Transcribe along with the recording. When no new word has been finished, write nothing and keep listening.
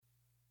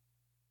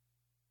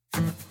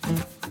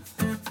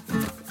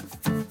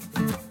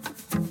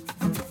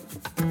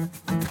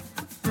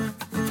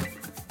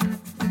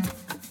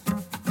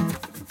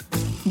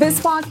This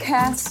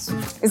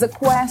podcast is a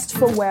quest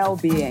for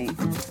well-being,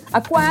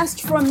 a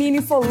quest for a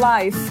meaningful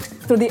life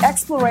through the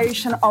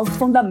exploration of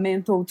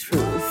fundamental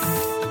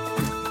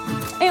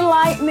truth.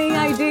 Enlightening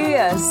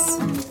ideas,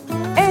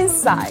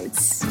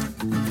 insights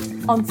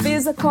on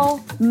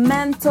physical,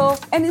 mental,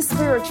 and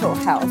spiritual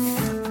health.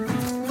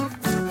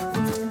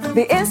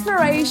 The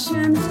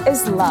inspiration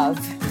is love.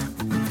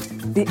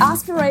 The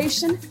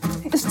aspiration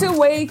is to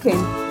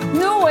awaken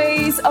new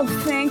ways of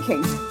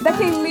thinking that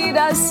can lead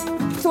us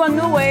to a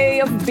new way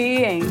of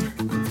being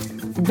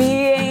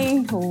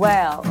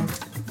well.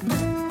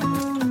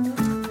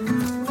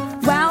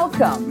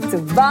 Welcome to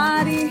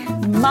Body,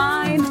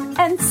 Mind,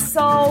 and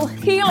Soul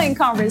Healing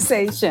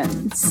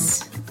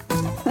Conversations.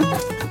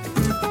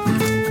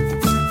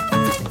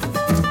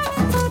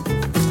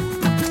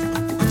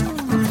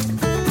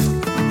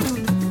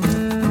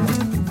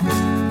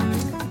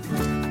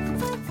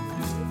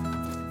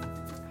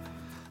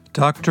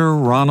 Dr.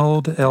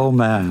 Ronald L.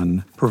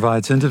 Mann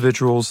provides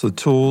individuals the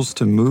tools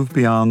to move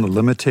beyond the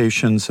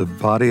limitations of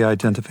body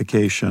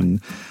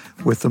identification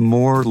with a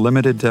more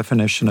limited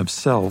definition of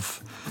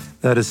self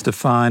that is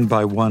defined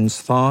by one's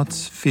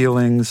thoughts,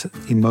 feelings,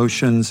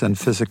 emotions, and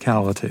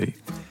physicality.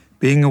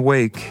 Being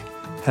awake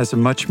has a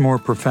much more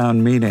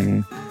profound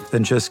meaning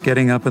than just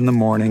getting up in the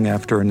morning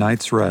after a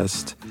night's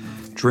rest,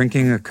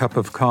 drinking a cup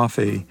of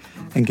coffee,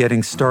 and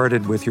getting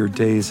started with your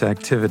day's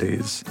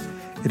activities.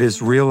 It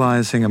is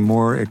realizing a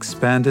more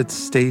expanded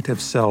state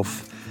of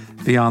self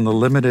beyond the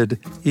limited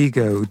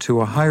ego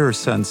to a higher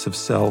sense of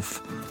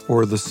self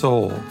or the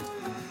soul.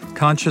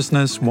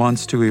 Consciousness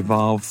wants to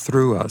evolve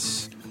through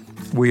us.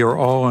 We are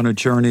all on a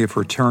journey of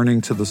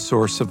returning to the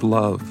source of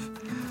love.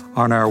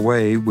 On our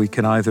way, we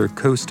can either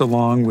coast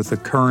along with the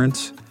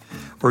current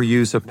or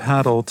use a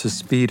paddle to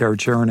speed our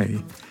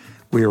journey.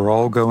 We are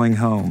all going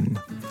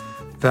home.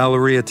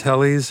 Valeria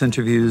Teles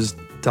interviews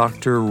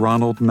Dr.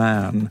 Ronald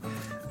Mann,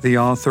 the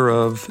author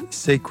of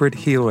Sacred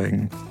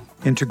Healing,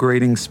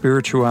 Integrating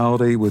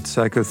Spirituality with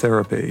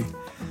Psychotherapy.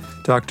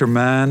 Dr.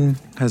 Mann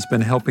has been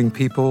helping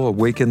people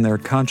awaken their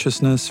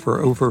consciousness for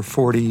over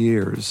 40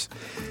 years.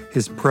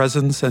 His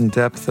presence and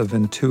depth of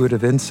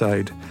intuitive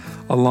insight,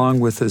 along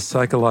with his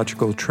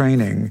psychological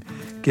training,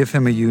 give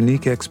him a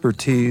unique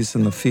expertise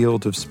in the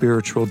field of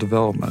spiritual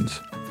development.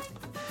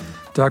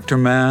 Dr.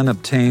 Mann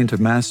obtained a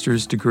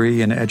master's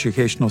degree in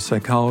educational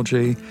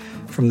psychology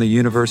from the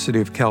University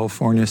of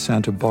California,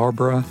 Santa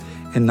Barbara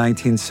in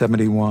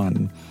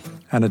 1971,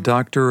 and a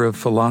Doctor of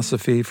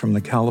Philosophy from the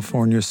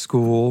California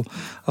School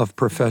of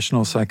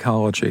Professional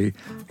Psychology,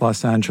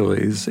 Los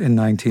Angeles, in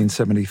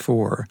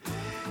 1974.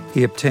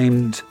 He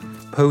obtained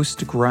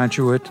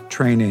postgraduate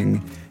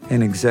training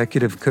in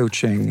executive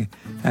coaching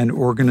and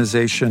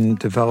organization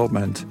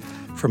development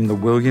from the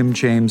William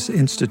James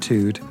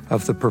Institute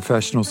of the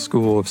Professional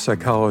School of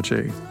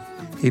Psychology.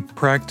 He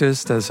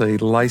practiced as a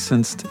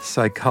licensed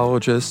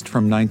psychologist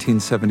from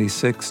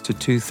 1976 to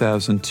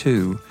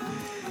 2002.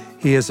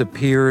 He has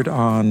appeared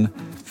on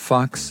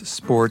Fox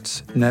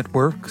Sports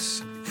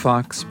Networks,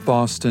 Fox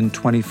Boston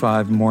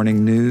 25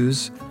 Morning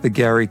News, The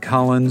Gary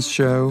Collins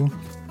Show,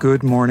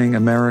 Good Morning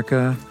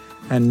America,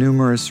 and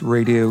numerous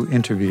radio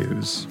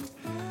interviews.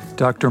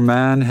 Dr.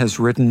 Mann has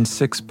written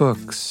 6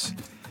 books,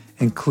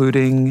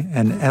 including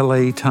an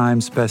LA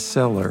Times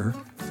bestseller,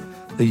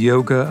 The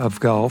Yoga of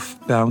Golf,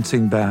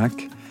 Bouncing Back,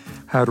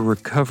 How to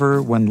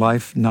Recover When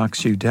Life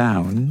Knocks You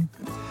Down,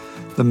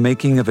 The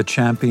Making of a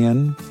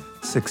Champion,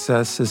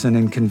 Success is an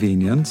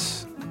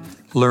Inconvenience,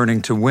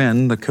 Learning to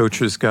Win, The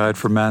Coach's Guide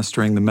for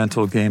Mastering the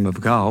Mental Game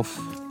of Golf,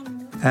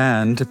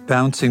 and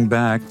Bouncing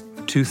Back,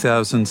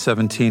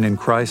 2017 in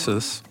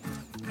Crisis,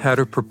 How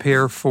to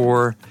Prepare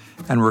for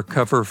and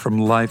Recover from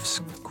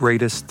Life's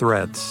Greatest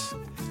Threats.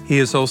 He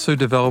has also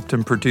developed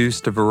and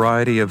produced a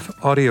variety of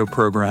audio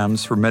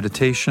programs for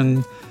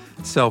meditation,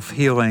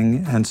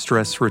 self-healing, and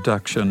stress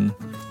reduction.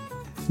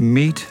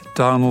 Meet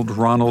Donald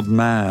Ronald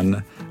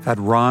Mann at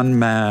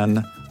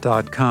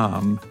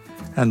ronmann.com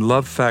and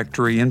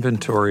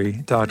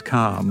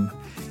lovefactoryinventory.com.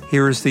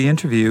 Here is the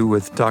interview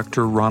with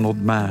Dr.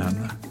 Ronald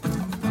Mann.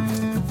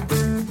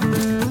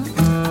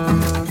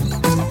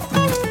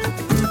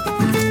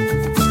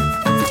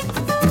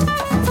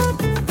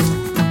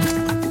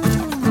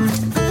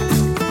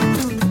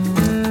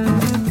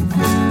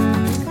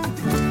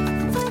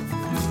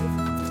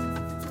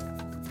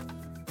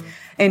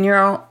 In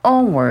your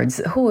own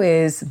words, who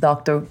is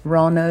Dr.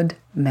 Ronald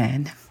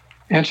Mann?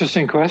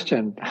 Interesting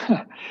question.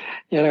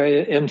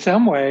 In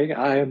some way,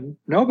 I'm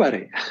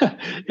nobody.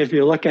 If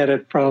you look at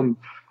it from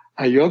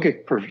a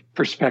yogic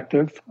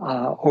perspective,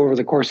 over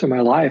the course of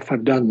my life,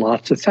 I've done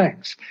lots of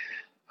things.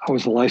 I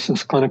was a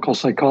licensed clinical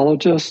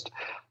psychologist.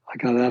 I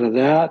got out of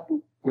that,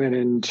 went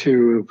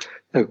into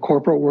the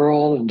corporate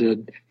world and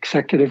did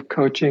executive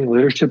coaching,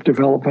 leadership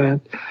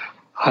development.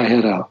 I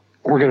had a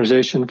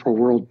Organization for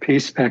World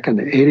Peace back in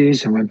the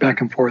 80s and went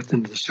back and forth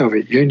into the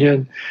Soviet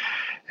Union.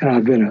 And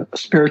I've been a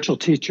spiritual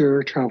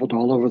teacher, traveled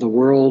all over the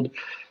world,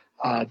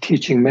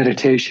 teaching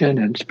meditation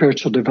and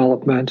spiritual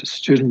development, a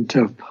student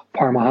of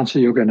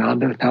Paramahansa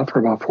Yogananda now for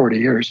about 40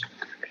 years,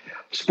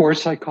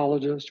 sports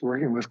psychologist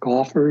working with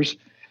golfers,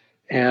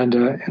 and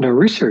a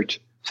research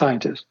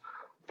scientist.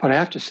 But I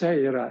have to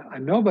say,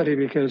 I'm nobody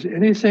because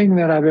anything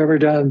that I've ever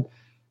done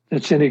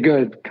that's any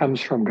good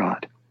comes from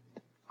God.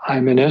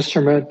 I'm an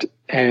instrument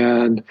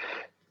and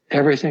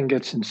everything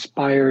gets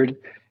inspired.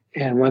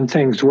 And when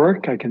things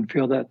work, I can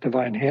feel that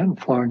divine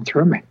hand flowing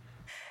through me.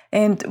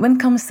 And when it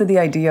comes to the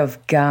idea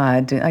of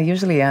God, I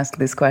usually ask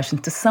this question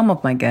to some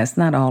of my guests,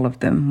 not all of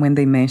them, when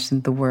they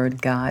mention the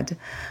word God.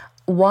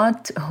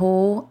 What,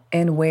 who,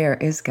 and where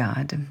is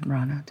God,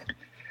 Ronald?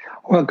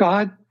 Well,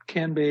 God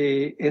can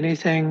be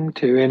anything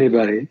to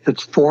anybody.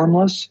 It's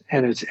formless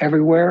and it's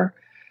everywhere.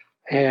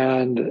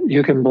 And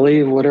you can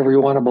believe whatever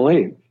you want to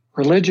believe.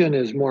 Religion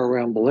is more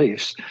around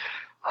beliefs.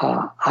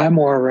 I'm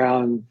more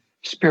around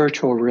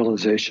spiritual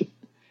realization.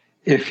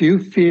 If you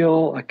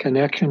feel a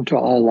connection to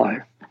all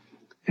life,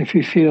 if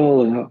you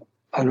feel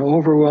an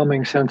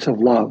overwhelming sense of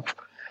love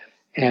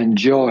and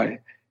joy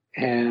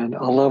and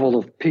a level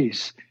of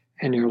peace,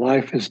 and your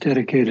life is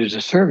dedicated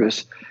to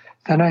service,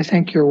 then I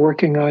think you're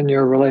working on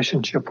your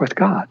relationship with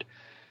God.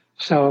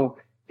 So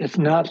it's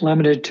not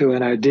limited to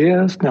an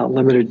idea, it's not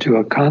limited to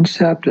a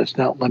concept, it's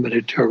not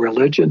limited to a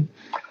religion.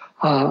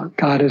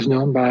 God is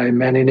known by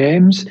many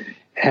names,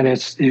 and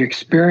it's the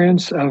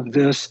experience of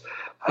this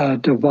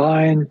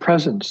divine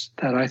presence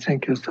that I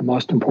think is the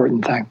most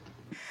important thing.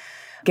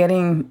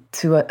 Getting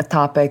to a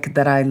topic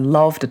that I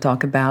love to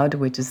talk about,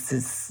 which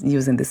is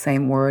using the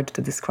same word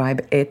to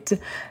describe it,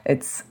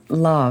 it's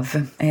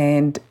love.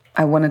 And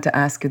I wanted to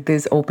ask you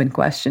this open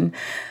question.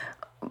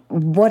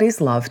 What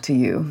is love to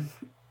you?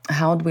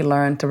 How do we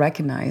learn to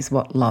recognize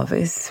what love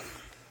is?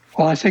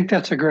 Well, I think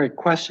that's a great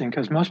question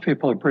because most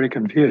people are pretty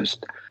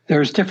confused.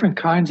 There's different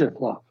kinds of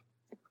love.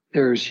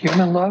 There's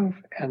human love,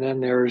 and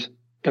then there's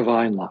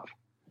divine love.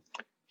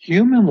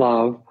 Human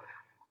love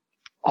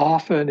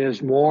often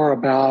is more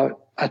about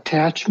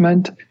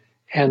attachment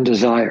and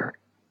desire.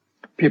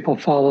 People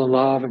fall in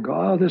love and go,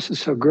 oh, this is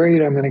so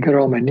great. I'm going to get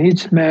all my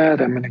needs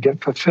met. I'm going to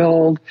get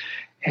fulfilled.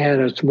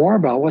 And it's more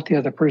about what the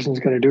other person's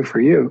going to do for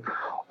you.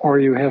 Or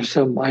you have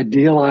some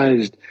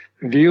idealized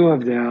view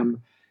of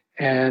them.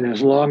 And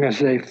as long as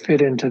they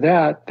fit into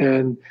that,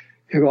 then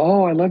you go,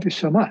 oh, I love you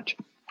so much.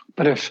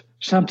 But if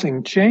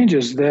something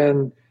changes,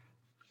 then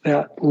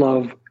that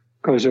love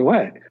goes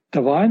away.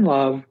 Divine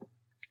love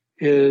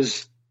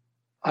is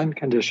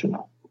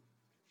unconditional.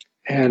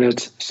 And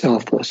it's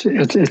selfless.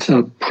 It's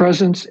a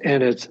presence,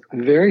 and it's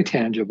very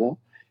tangible.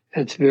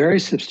 It's very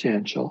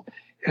substantial.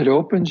 It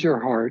opens your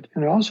heart,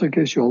 and it also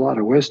gives you a lot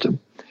of wisdom.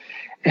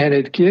 And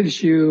it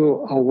gives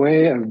you a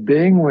way of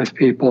being with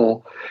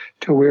people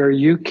to where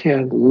you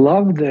can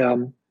love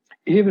them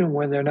even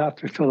when they're not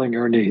fulfilling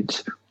your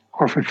needs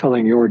or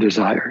fulfilling your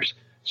desires.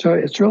 So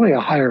it's really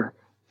a higher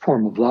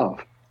form of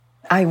love.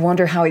 I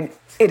wonder how it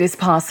is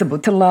possible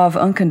to love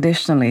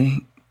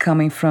unconditionally,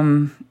 coming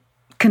from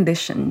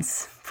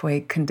conditions. For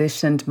a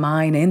conditioned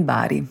mind and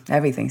body,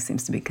 everything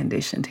seems to be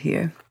conditioned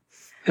here.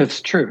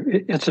 It's true.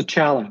 It's a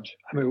challenge.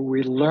 I mean,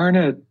 we learn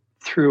it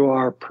through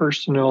our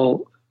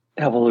personal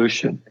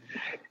evolution.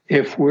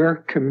 If we're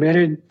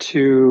committed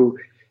to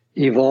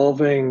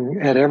evolving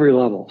at every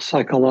level,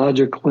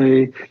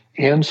 psychologically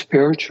and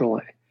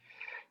spiritually,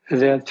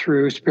 that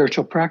through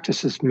spiritual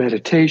practices,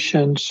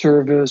 meditation,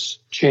 service,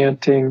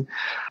 chanting,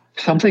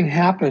 something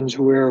happens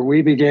where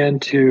we begin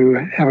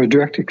to have a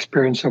direct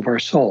experience of our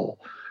soul,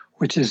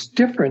 which is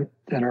different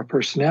than our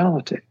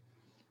personality,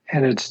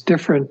 and it's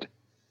different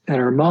than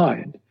our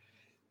mind.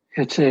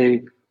 It's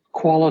a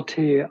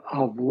quality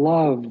of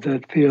love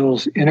that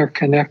feels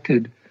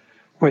interconnected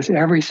with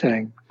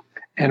everything,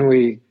 and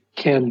we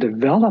can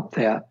develop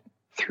that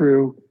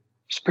through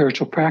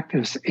spiritual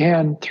practice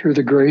and through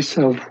the grace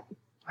of,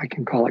 I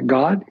can call it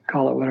God,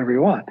 call it whatever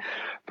you want,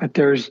 but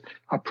there's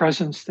a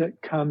presence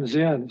that comes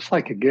in. It's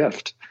like a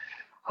gift,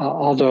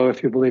 although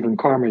if you believe in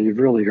karma, you've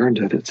really earned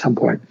it at some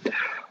point.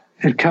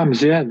 It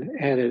comes in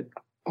and it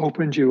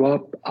opens you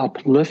up,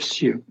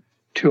 uplifts you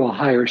to a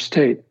higher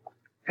state.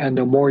 And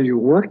the more you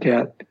work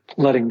at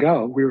letting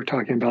go, we were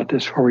talking about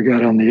this before we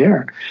got on the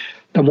air,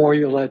 the more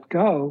you let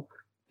go,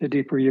 the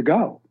deeper you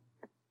go.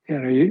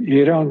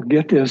 You don't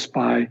get this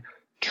by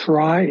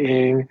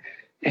trying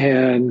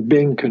and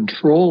being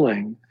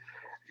controlling.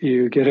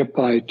 You get it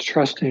by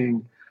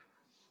trusting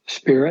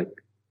spirit,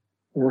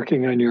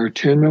 working on your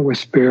attunement with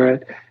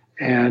spirit,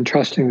 and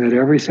trusting that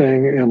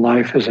everything in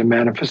life is a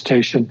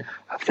manifestation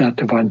of that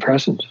divine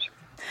presence.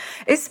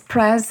 Is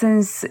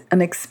presence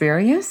an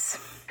experience?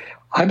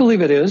 I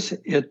believe it is.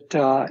 It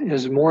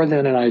is more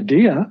than an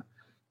idea.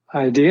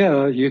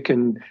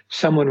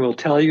 Someone will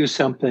tell you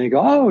something, and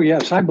go, oh,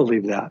 yes, I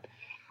believe that.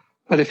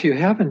 But if you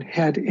haven't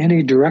had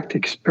any direct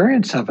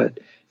experience of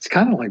it, it's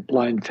kind of like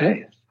blind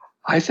faith.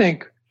 I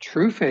think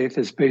true faith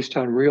is based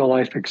on real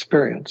life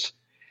experience.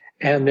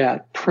 And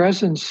that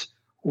presence,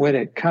 when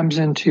it comes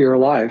into your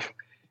life,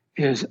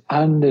 is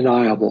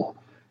undeniable.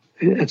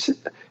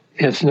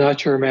 It's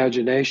not your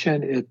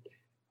imagination.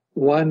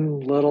 One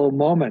little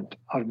moment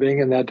of being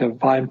in that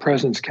divine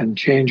presence can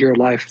change your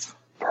life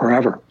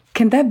forever.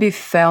 Can that be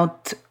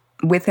felt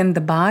within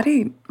the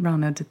body,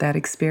 Ronald, that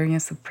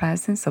experience of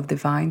presence, of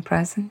divine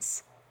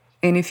presence?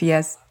 And if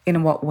yes,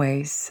 in what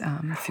ways?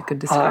 If you could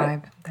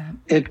describe that.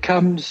 It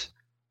comes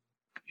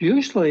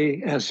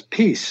usually as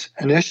peace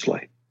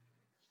initially,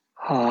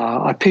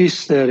 a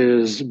peace that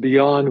is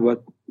beyond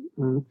what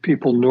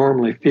people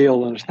normally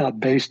feel, and it's not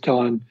based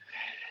on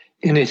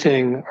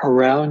anything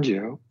around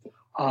you.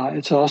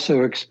 It's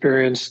also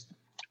experienced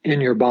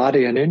in your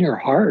body and in your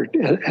heart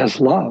as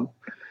love.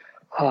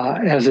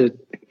 As it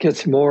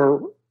gets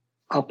more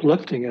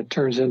uplifting, it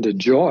turns into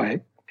joy.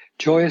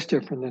 Joy is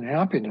different than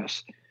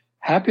happiness.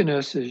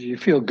 Happiness is you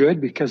feel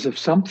good because of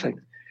something.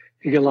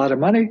 You get a lot of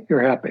money,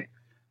 you're happy.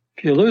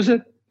 If you lose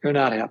it, you're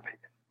not happy,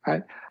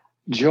 right?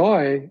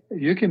 Joy,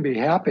 you can be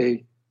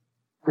happy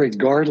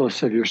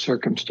regardless of your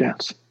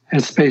circumstance.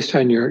 It's based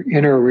on your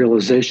inner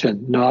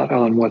realization, not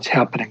on what's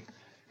happening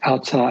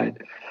outside.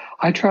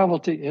 I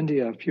traveled to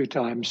India a few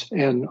times,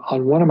 and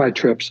on one of my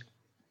trips,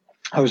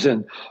 I was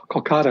in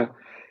Kolkata,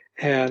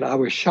 and I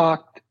was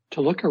shocked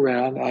to look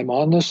around. I'm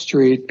on the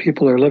street.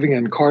 People are living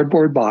in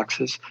cardboard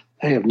boxes.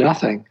 They have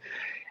nothing.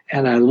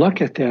 And I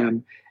look at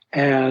them,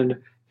 and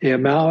the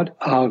amount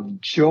of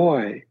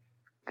joy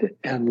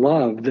and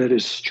love that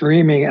is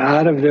streaming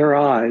out of their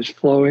eyes,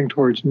 flowing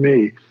towards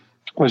me,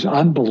 was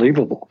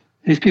unbelievable.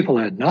 These people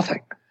had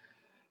nothing.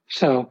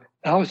 So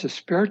that was a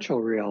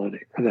spiritual reality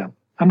for them.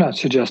 I'm not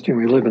suggesting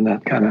we live in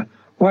that kind of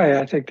way.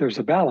 I think there's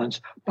a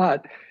balance,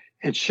 but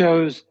it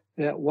shows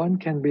that one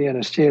can be in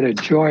a state of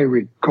joy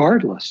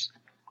regardless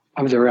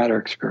of their outer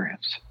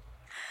experience.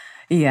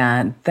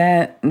 Yeah,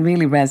 that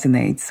really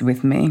resonates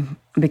with me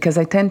because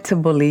I tend to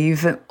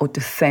believe or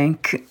to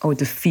think or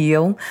to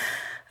feel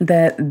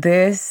that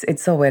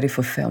it's already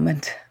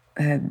fulfillment.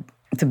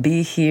 To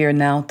be here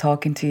now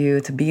talking to you,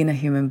 to be in a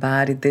human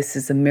body, this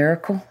is a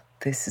miracle.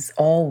 This is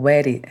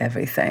already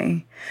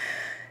everything.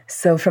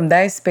 So from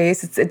that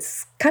space,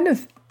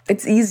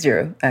 it's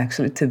easier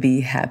actually to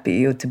be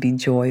happy or to be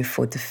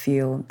joyful, to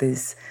feel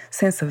this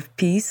sense of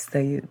peace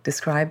that you're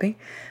describing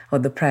or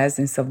the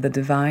presence of the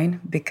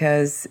divine,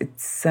 because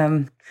it's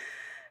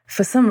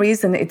for some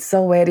reason it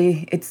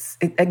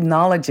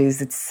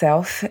acknowledges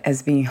itself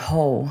as being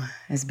whole,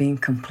 as being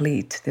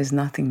complete. There's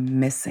nothing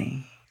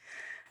missing.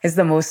 It's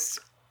the most,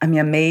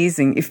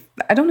 amazing.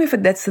 I don't know if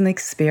that's an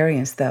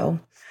experience though.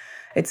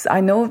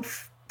 I know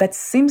that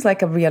seems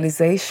like a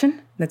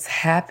realization that's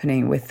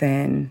happening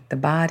within the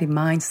body,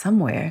 mind,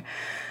 somewhere.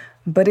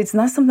 But it's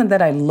not something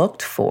that I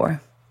looked for,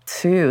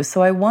 too.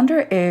 So I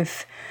wonder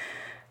if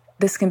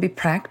this can be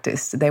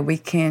practiced, that we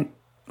can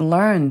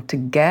learn to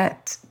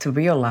get to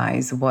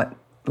realize what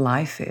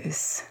life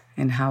is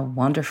and how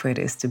wonderful it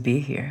is to be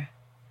here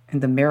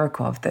and the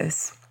miracle of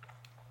this.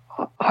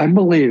 I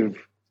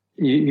believe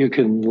you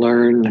can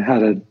learn how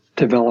to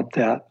develop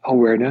that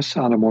awareness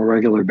on a more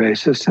regular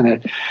basis, and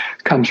it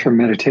comes from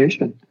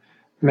meditation.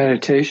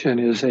 Meditation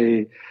is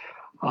a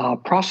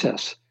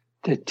process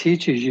that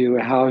teaches you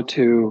how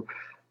to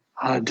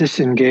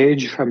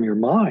disengage from your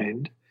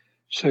mind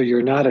so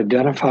you're not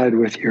identified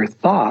with your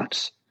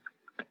thoughts,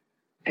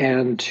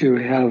 and to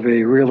have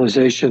a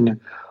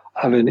realization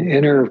of an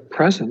inner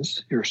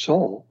presence, your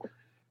soul,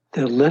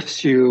 that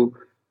lifts you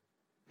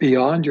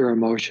beyond your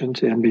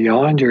emotions and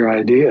beyond your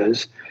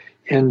ideas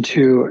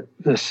into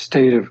the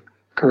state of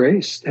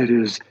grace that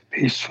is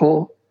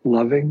peaceful,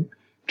 loving,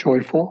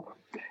 joyful.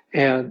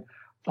 And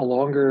the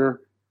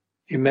longer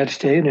you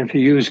meditate, and if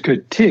you use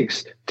good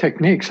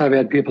techniques, I've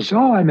had people say,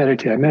 I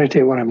meditate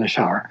when I'm in the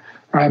shower,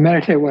 or I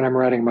meditate when I'm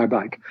riding my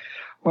bike.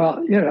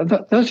 Well,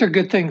 those are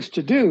good things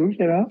to do.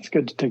 It's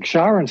good to take a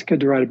shower and it's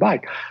good to ride a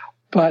bike.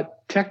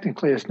 But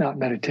technically, it's not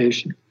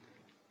meditation.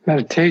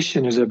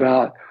 Meditation is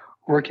about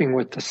working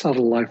with the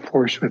subtle life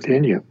force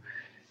within you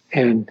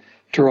and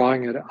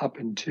drawing it up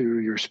into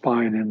your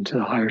spine, into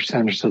the higher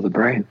centers of the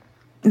brain.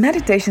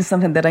 Meditation is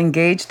something that I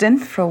engaged in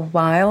for a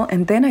while,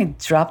 and then I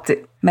dropped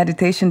it.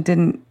 Meditation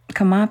didn't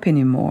come up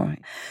anymore.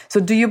 So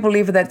do you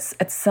believe that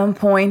at some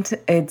point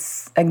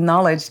it's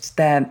acknowledged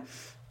that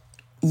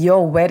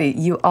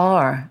you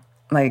are,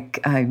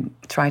 like I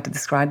tried to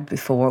describe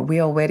before,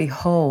 we're already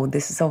whole.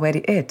 This is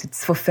already it.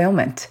 It's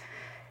fulfillment.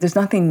 There's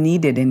nothing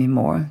needed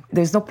anymore.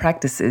 There's no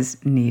practices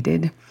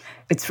needed.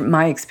 It's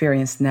my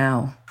experience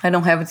now. I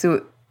don't have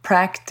to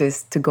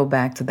practice to go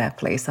back to that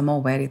place. I'm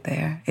already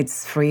there.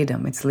 It's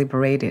freedom. It's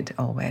liberated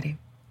already.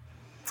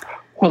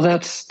 Well,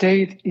 that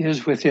state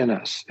is within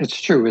us.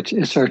 It's true.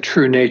 It's our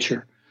true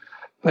nature.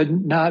 But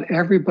not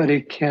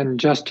everybody can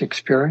just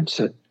experience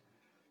it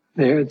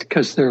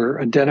because they're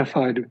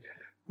identified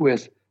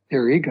with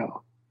their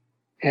ego.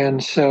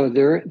 And so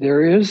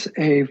there is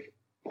a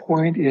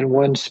point in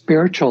one's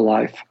spiritual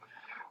life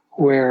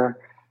where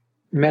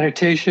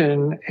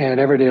meditation and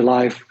everyday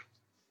life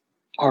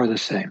are the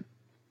same.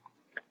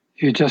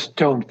 You just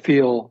don't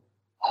feel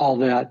all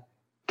that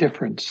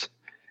difference.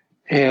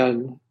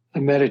 And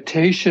the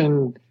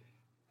meditation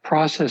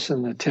process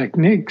and the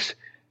techniques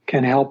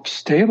can help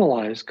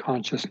stabilize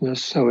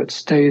consciousness so it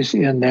stays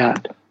in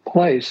that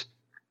place.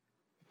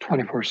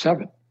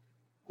 24/7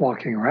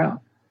 walking around.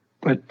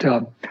 But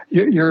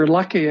you're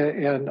lucky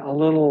and a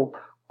little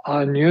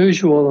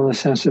unusual in the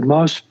sense that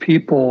most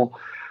people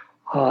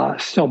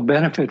still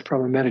benefit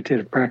from a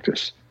meditative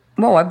practice.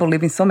 Well, I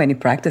believe in so many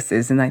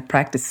practices and I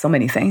practice so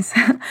many things,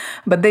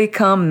 but they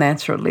come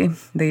naturally.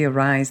 They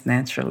arise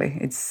naturally.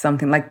 It's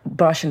something like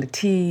brushing the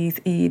teeth,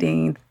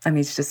 eating. I mean,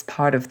 it's just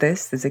part of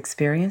this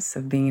experience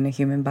of being in a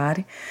human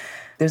body.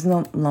 There's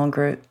no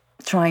longer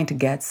trying to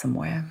get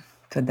somewhere,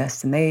 to a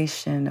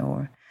destination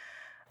or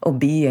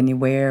be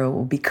anywhere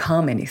or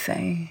become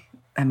anything.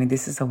 I mean,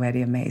 this is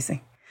already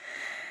amazing.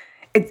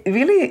 It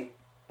really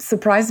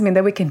surprised me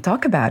that we can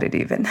talk about it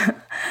even.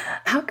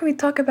 How can we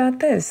talk about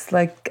this?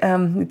 Like,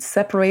 it's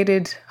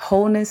separated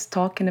wholeness,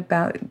 talking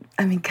about,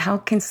 I mean, how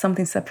can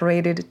something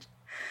separated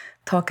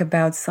talk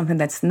about something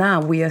that's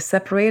not? We are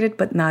separated,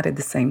 but not at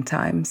the same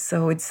time.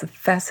 So it's a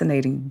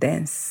fascinating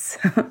dance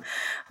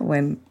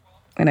when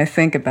I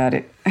think about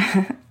it.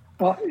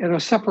 Well,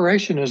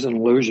 separation is an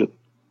illusion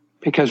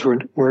because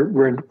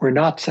we're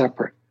not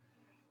separate,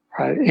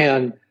 right?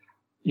 And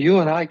you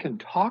and I can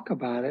talk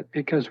about it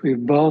because we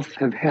both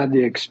have had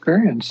the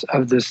experience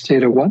of this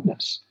state of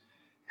oneness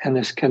and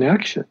this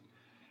connection.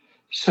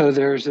 So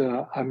there's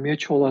a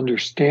mutual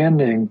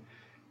understanding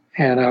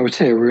and I would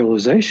say a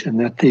realization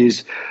that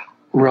these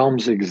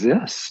realms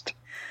exist.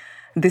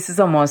 This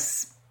is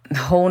almost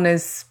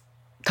wholeness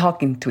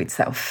talking to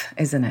itself,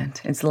 isn't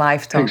it? It's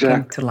life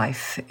talking to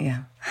life.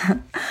 Yeah.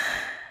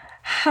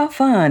 How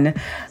fun.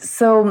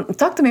 So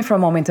talk to me for a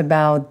moment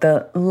about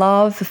the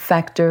love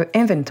factor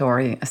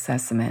inventory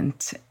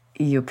assessment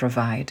you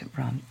provide,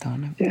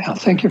 Don. Yeah,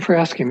 thank you for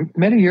asking.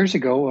 Many years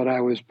ago, when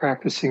I was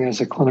practicing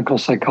as a clinical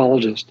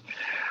psychologist,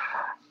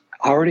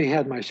 I already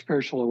had my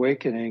spiritual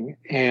awakening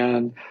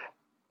and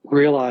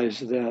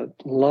realized that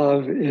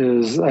love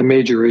is a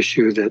major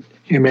issue that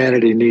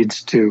humanity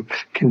needs to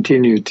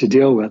continue to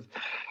deal with.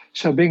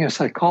 So being a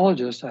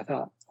psychologist, I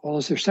thought, well,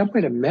 is there some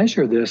way to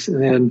measure this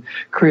and then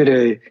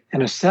create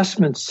an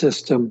assessment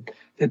system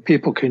that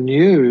people can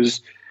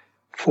use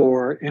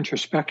for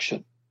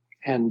introspection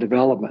and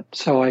development?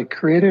 So I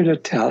created a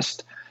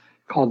test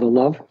called the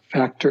Love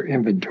Factor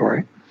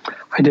Inventory.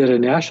 I did a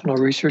national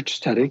research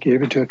study,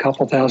 gave it to a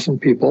couple thousand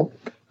people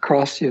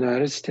across the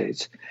United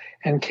States,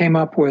 and came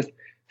up with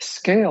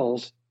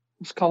scales,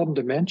 let's call them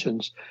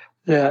dimensions,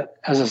 that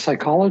as a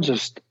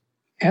psychologist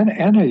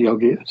and a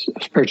yogi, a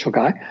spiritual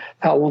guy,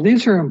 thought, well,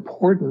 these are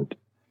important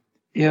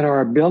in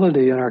our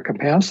ability and our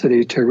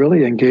capacity to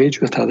really engage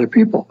with other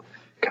people.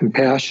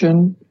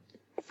 Compassion,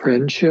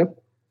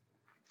 friendship,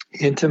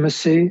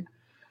 intimacy,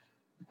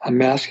 a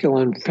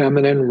masculine,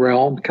 feminine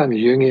realm, kind of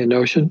Jungian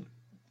notion,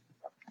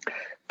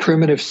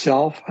 primitive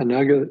self,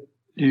 another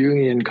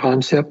Jungian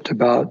concept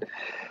about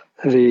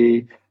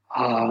the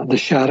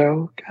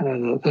shadow,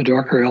 kind of the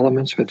darker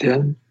elements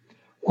within,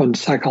 one's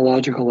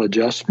psychological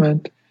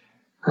adjustment,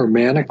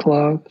 romantic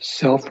love,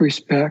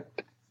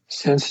 self-respect,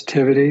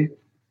 sensitivity,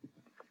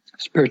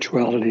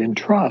 spirituality, and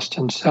trust.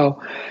 And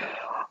so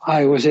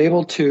I was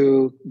able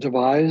to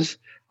devise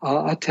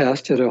a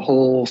test, did a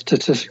whole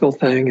statistical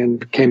thing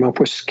and came up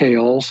with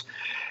scales.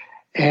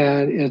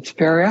 And it's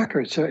very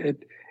accurate. So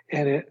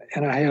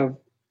and I have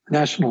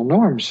national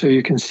norms, so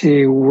you can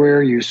see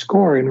where you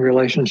score in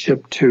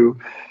relationship to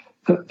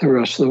the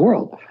rest of the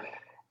world,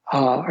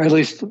 or at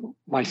least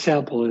my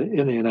sample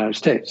in the United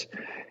States.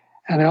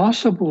 And I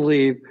also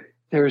believe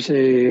there's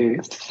a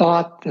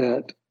thought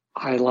that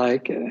I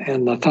like,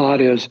 and the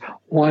thought is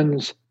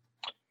one's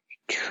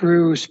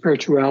true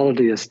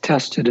spirituality is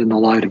tested in the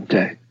light of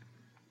day.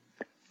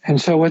 And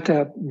so what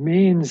that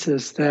means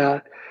is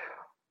that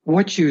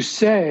what you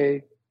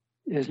say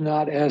is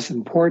not as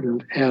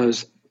important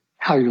as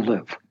how you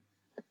live.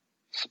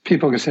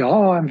 People can say,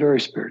 oh, I'm very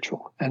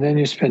spiritual. And then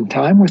you spend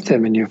time with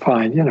them and you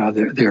find,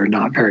 they're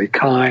not very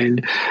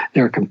kind,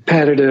 they're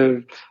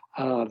competitive,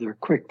 they're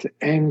quick to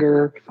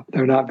anger,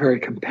 they're not very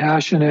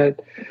compassionate.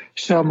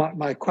 So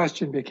my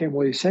question became,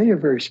 well, you say you're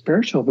very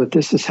spiritual, but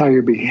this is how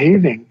you're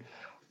behaving.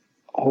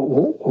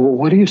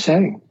 What are you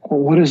saying?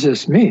 What does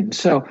this mean?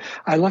 So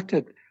I looked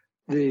at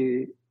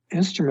the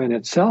instrument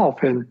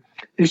itself, and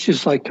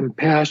issues like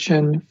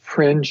compassion,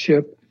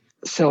 friendship,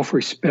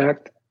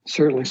 self-respect,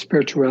 certainly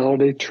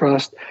spirituality,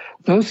 trust,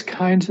 those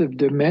kinds of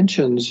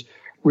dimensions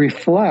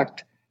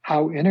reflect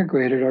how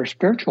integrated our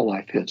spiritual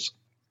life is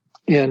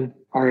in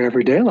our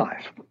everyday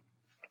life.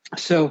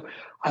 So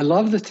I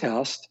love the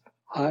test.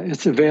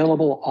 It's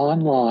available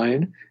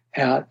online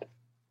at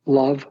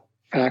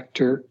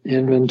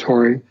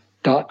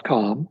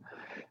lovefactorinventory.com.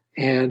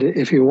 And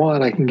if you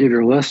want, I can give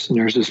your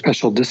listeners a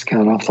special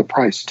discount off the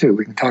price too.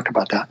 We can talk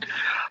about that.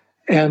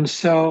 And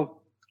so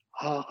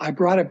I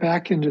brought it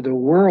back into the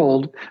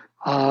world,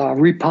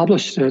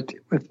 republished it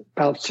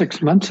about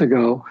 6 months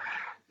ago,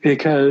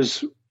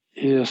 because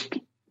you just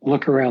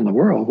look around the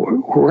world,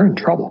 we're in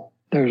trouble.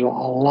 There's a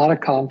lot of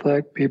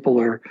conflict.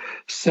 People are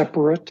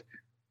separate.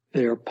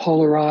 They're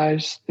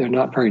polarized. They're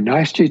not very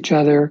nice to each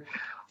other.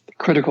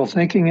 Critical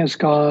thinking is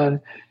gone.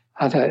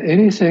 I thought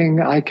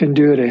anything I can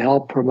do to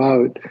help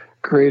promote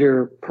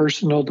greater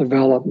personal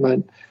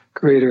development,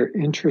 greater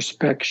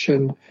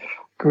introspection,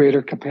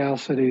 greater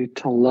capacity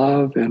to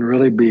love and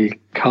really be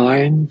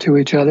kind to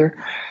each other,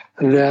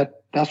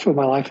 that's what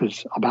my life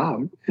is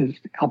about, is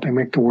helping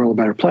make the world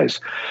a better place.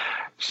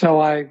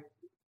 So I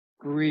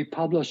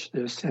republished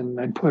this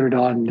and put it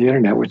on the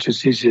internet, which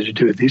is easy to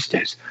do these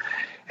days.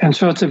 And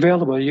so it's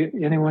available.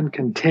 Anyone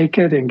can take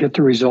it and get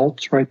the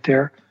results right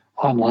there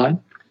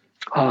online.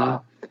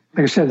 Like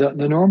I said,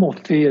 the normal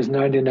fee is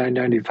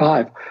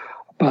 $99.95,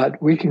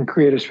 but we can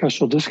create a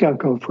special discount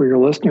code for your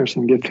listeners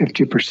and get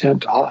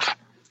 50% off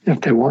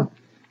if they want.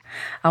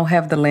 I'll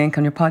have the link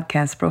on your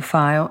podcast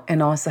profile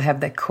and also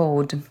have that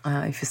code.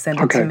 If you send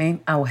it to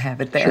me, I will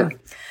have it there. Sure.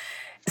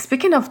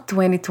 Speaking of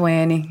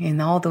 2020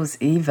 and all those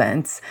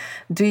events,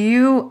 do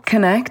you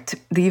connect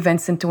the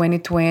events in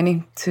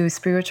 2020 to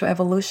spiritual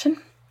evolution?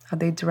 Are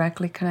they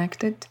directly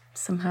connected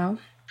somehow?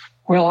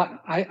 Well,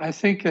 I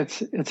think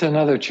it's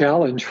another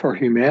challenge for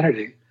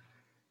humanity.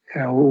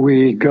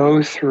 We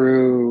go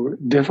through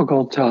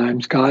difficult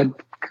times. God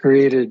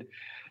created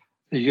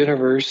the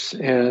universe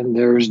and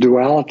there's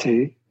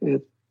duality.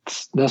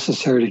 It's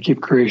necessary to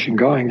keep creation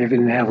going. If you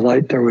didn't have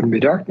light, there wouldn't be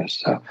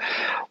darkness. So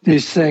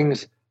these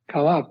things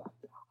come up.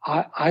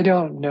 I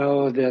don't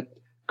know that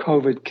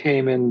COVID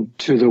came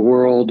into the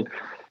world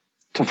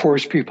to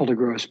force people to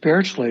grow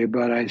spiritually,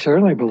 but I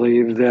certainly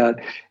believe that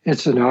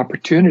it's an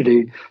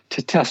opportunity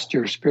to test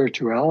your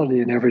spirituality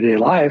in everyday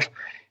life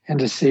and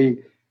to see,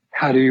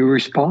 how do you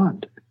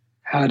respond?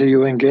 How do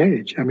you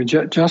engage? I mean,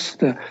 just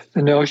the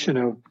notion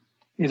of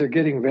either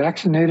getting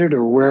vaccinated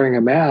or wearing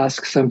a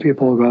mask, some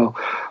people go,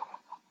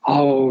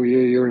 oh,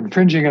 you're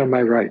infringing on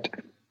my right.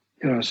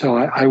 So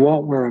I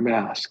won't wear a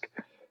mask.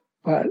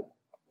 But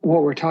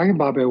what we're talking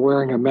about by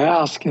wearing a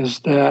mask is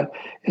that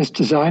it's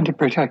designed to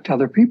protect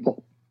other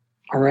people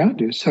around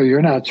you. So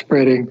you're not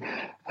spreading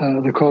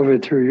the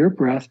COVID through your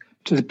breath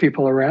to the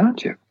people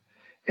around you.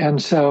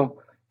 And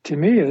so to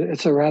me,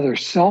 it's a rather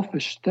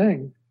selfish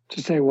thing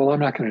to say, well, I'm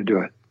not going to do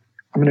it.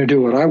 I'm going to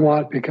do what I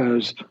want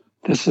because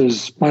this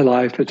is my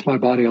life. It's my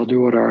body. I'll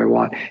do whatever I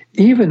want,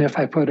 even if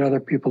I put other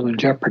people in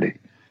jeopardy.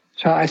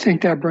 So I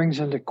think that brings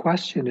into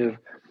question of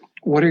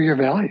what are your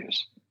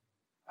values?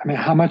 I mean,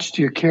 how much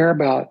do you care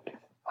about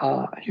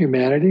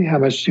humanity? How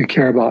much do you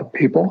care about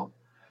people?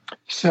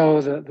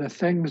 So the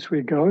things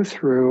we go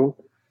through,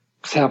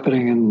 it's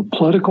happening in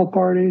political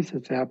parties,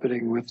 it's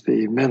happening with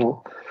the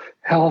mental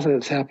health,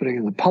 it's happening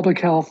in the public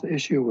health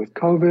issue with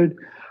COVID.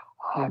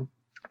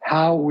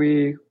 How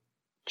we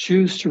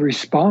choose to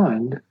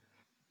respond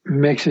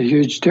makes a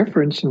huge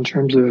difference in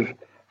terms of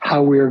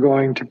how we are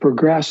going to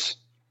progress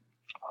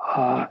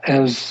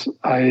as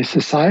a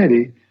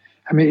society.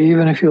 I mean,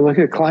 even if you look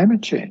at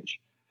climate change,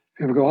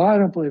 people go, I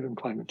don't believe in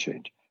climate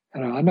change.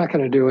 I'm not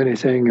going to do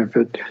anything if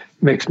it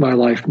makes my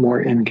life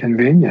more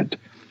inconvenient.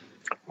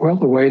 Well,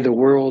 the way the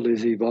world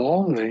is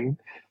evolving,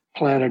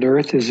 planet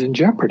Earth is in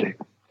jeopardy.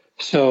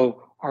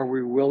 So are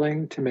we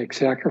willing to make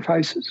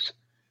sacrifices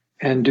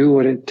and do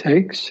what it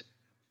takes?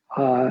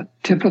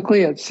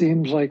 Typically, it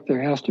seems like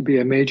there has to be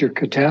a major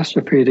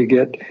catastrophe to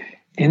get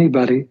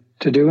anybody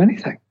to do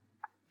anything,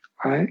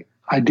 right?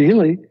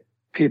 Ideally,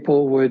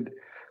 people would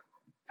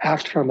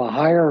act from a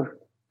higher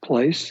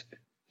place,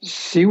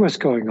 see what's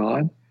going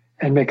on,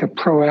 and make a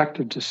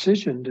proactive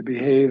decision to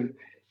behave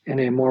in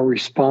a more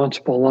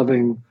responsible,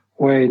 loving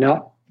way,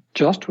 not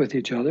just with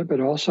each other, but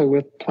also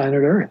with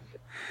planet Earth.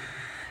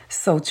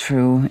 So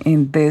true.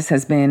 And this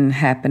has been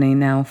happening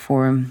now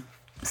for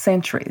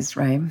centuries,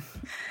 right?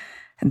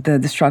 The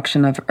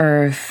destruction of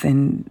Earth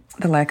and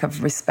the lack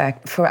of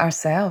respect for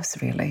ourselves,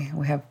 really.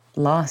 We have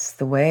lost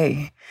the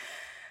way.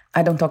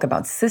 I don't talk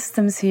about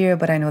systems here,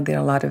 but I know there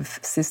are a lot of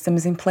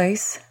systems in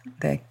place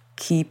that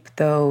keep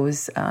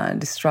those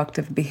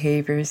destructive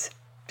behaviors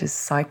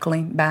just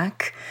cycling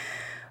back.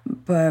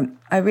 But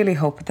I really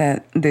hope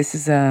that this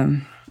is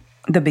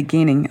the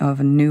beginning of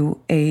a new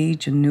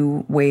age, a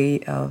new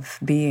way of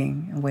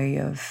being, a way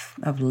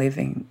of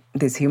living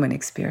this human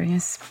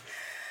experience.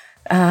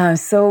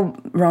 So,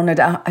 Ronald,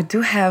 I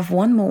do have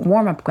one more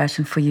warm-up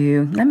question for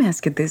you. Let me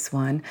ask you this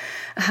one.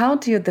 How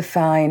do you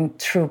define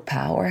true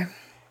power?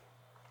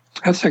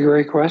 That's a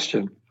great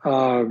question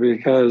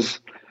because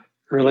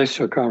it relates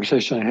to a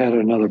conversation I had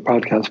in another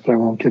podcast, but I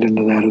won't get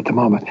into that at the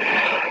moment.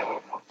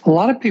 A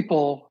lot of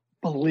people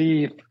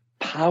believe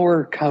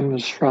power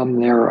comes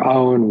from their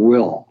own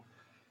will,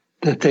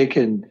 that they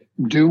can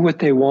do what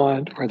they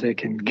want or they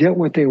can get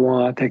what they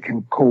want, they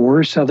can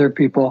coerce other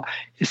people.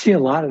 You see a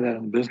lot of that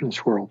in the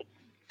business world.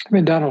 I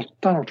mean,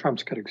 Donald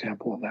Trump's a good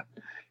example of that.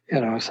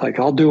 It's like,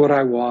 I'll do what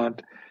I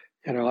want.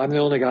 I'm the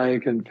only guy who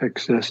can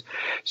fix this.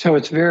 So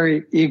it's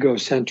very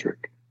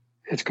egocentric.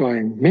 It's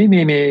going,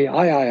 me,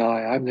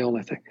 I, I'm the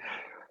only thing.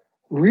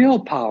 Real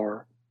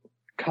power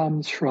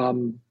comes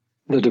from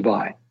the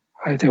divine.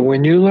 Right? And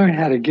when you learn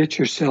how to get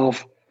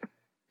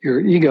your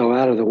ego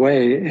out of the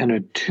way and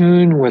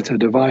attune with the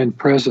divine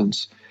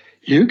presence,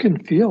 you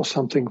can feel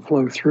something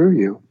flow through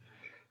you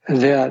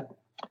that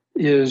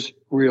is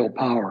real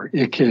power.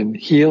 It can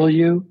heal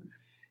you.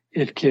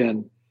 It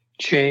can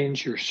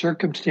change your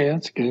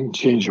circumstance, it can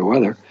change the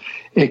weather.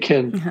 It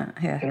can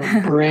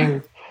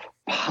bring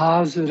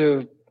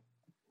positive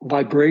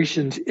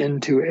vibrations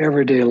into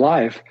everyday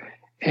life,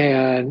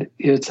 and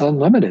it's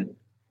unlimited.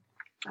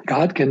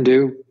 God can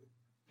do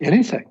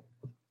anything,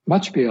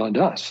 much beyond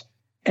us.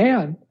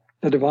 And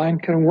the divine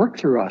can work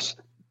through us,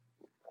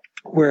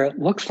 where it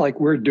looks like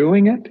we're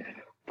doing it,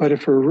 but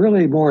if we're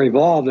really more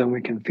evolved and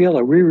we can feel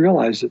it, we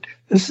realize that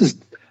this is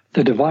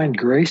the divine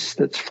grace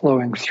that's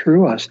flowing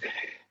through us,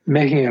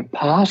 making it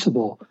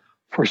possible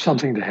for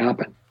something to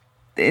happen.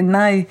 And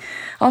I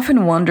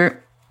often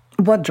wonder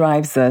what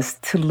drives us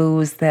to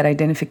lose that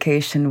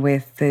identification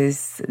with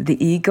the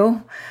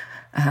ego,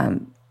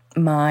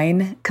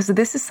 mine, because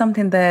this is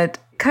something that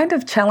kind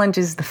of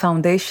challenges the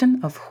foundation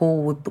of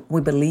who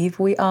we believe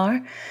we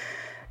are.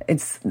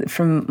 It's,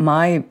 from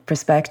my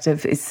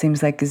perspective, it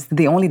seems like it's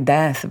the only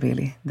death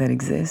really that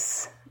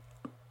exists,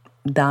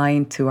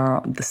 dying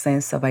to the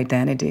sense of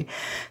identity.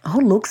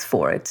 Who looks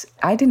for it?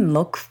 I didn't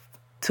look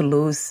to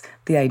lose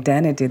the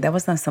identity. That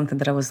was not something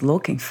that I was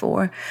looking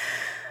for,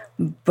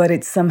 but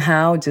it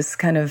somehow just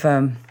kind of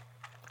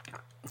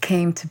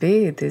came to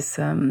be, this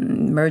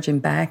merging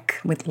back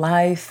with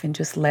life and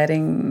just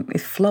letting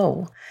it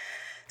flow.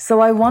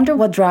 So I wonder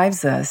what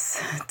drives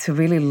us to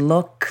really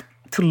look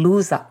to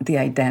lose the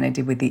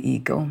identity with the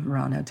ego,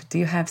 Ronald. Do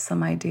you have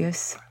some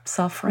ideas?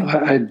 Suffering?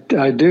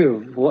 I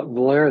do.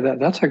 Blair,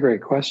 that's a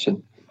great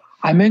question.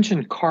 I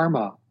mentioned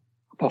karma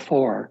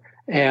before,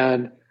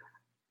 and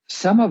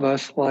some of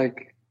us,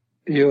 like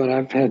you and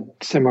I've had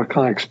similar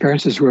kind of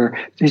experiences where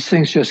these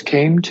things just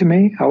came to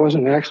me. I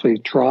wasn't actually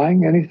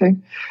trying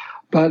anything,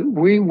 but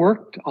we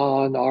worked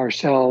on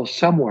ourselves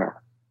somewhere,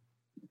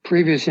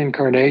 previous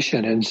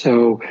incarnation, and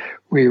so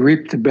we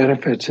reaped the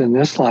benefits in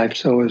this life.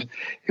 So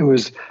it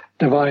was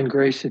divine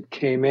grace that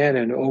came in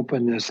and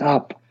opened this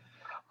up.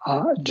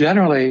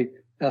 Generally,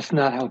 that's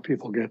not how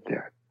people get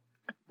there.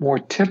 More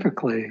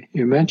typically,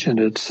 you mentioned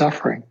it,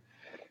 suffering.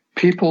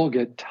 People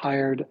get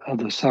tired of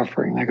the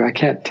suffering. They go, I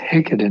can't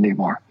take it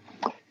anymore.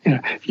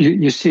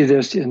 You see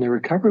this in the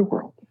recovery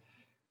world.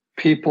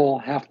 People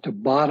have to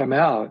bottom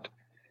out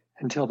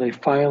until they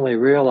finally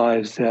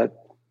realize that,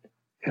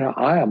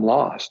 I am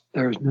lost.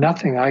 There's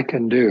nothing I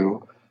can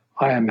do.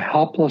 I am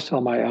helpless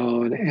on my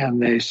own,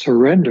 and they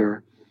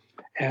surrender.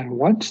 And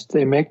once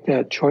they make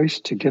that choice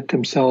to get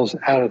themselves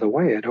out of the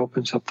way, it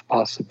opens up the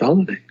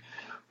possibility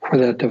for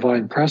that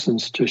divine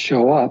presence to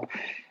show up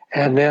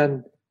and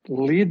then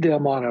lead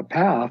them on a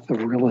path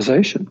of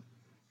realization.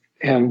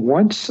 And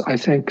once I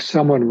think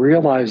someone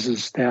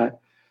realizes that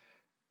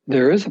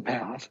there is a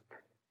path,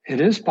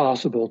 it is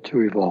possible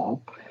to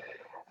evolve,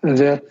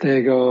 that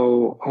they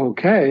go,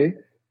 okay,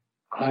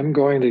 I'm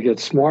going to get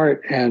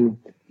smart and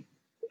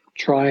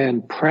try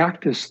and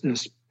practice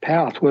this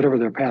path, whatever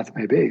their path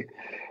may be,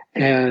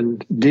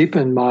 and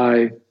deepen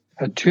my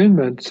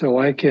attunement so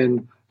I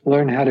can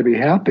learn how to be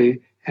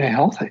happy and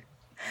healthy.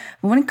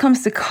 When it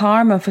comes to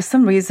karma, for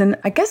some reason,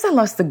 I guess I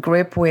lost the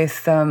grip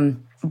with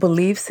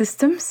belief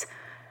systems,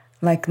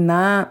 like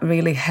not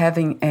really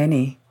having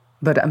any.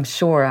 But I'm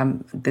sure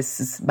this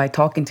is by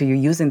talking to you,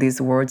 using these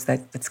words,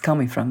 that it's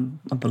coming from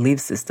a belief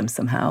system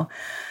somehow.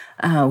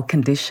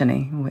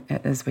 Conditioning,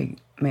 as we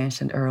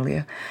mentioned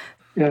earlier.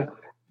 Yeah.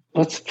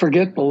 Let's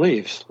forget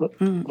beliefs.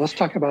 Let's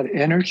talk about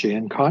energy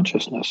and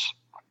consciousness.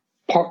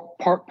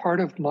 Part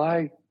of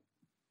my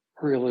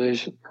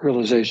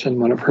realization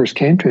when it first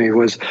came to me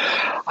was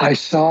I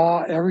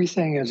saw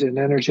everything as an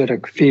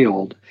energetic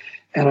field,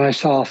 and I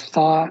saw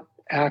thought,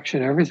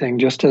 action, everything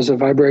just as a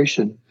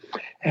vibration.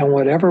 And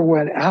whatever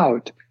went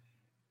out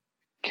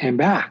came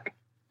back.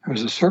 It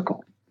was a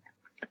circle.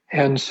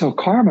 And so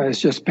karma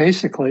is just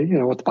basically,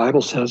 what the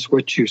Bible says,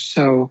 what you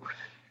sow,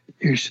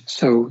 you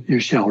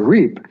shall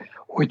reap.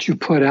 What you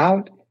put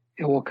out,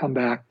 it will come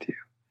back to you.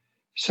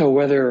 So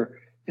whether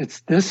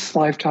it's this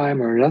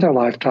lifetime or another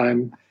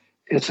lifetime,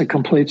 it's a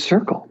complete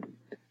circle.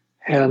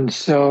 And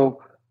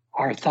so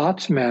our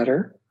thoughts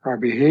matter, our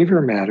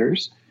behavior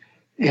matters.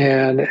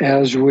 And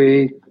as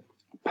we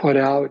put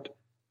out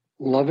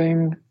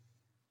loving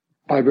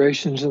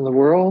vibrations in the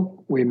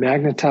world, we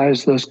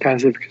magnetize those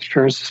kinds of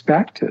experiences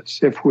back to us.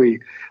 If we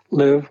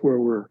live where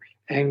we're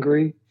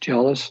angry,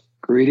 jealous,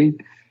 greedy,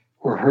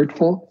 or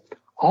hurtful,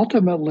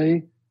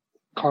 ultimately,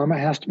 karma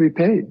has to be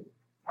paid,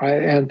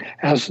 right? And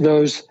as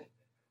those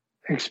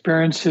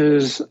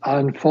experiences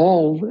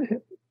unfold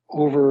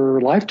over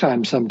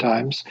lifetime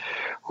sometimes,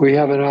 we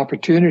have an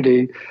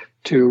opportunity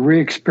to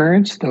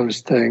re-experience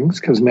those things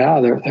because now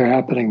they're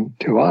happening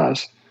to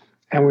us,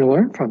 and we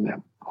learn from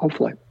them,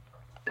 hopefully.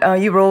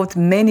 You wrote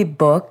many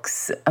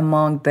books,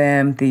 among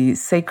them the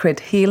Sacred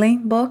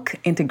Healing book,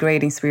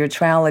 Integrating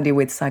Spirituality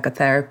with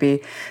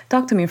Psychotherapy.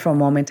 Talk to me for a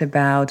moment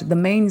about the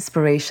main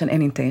inspiration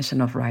and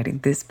intention of writing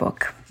this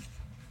book.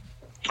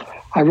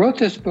 I wrote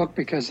this book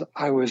because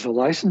I was a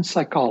licensed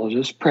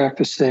psychologist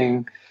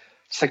practicing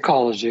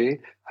psychology.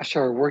 I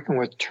started working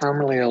with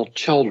terminally ill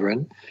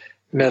children,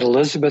 met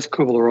Elizabeth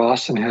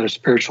Kubler-Ross, and had a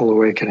spiritual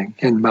awakening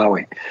in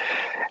Maui.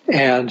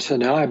 And so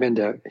now I'm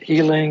into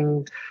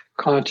healing,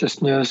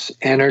 consciousness,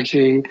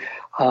 energy,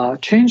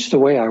 changed the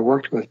way I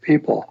worked with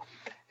people.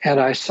 And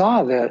I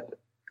saw that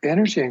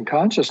energy and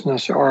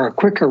consciousness are a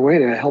quicker way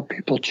to help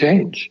people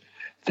change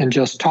than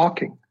just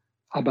talking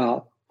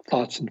about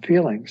thoughts and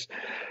feelings.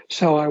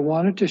 So I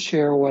wanted to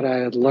share what I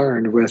had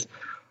learned with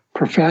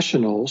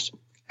professionals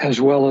as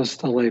well as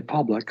the lay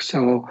public.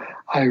 So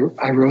I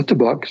wrote the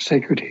book,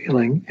 Sacred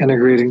Healing,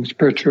 Integrating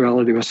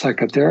Spirituality with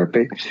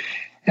Psychotherapy.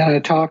 And I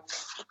talk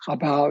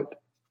about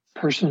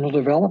personal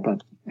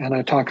development. And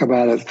I talk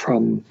about it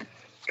from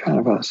kind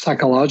of a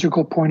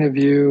psychological point of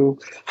view,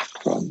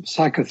 from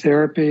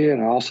psychotherapy.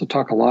 And I also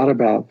talk a lot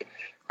about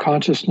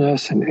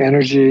consciousness and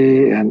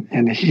energy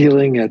and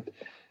healing at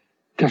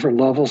different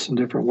levels in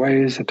different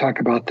ways. I talk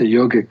about the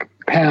yogic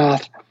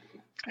path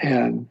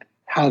and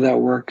how that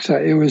works.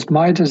 It was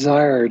my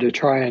desire to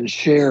try and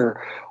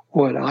share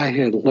what I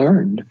had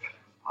learned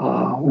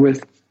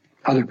with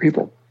other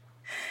people.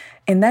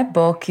 In that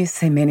book, you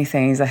say many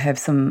things. I have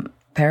some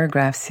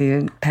paragraphs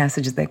here,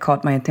 passages that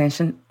caught my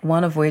attention,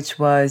 one of which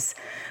was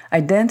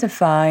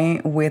identifying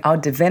with our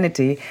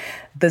divinity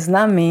does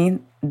not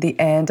mean the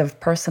end of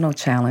personal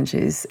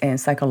challenges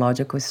and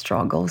psychological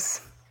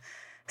struggles.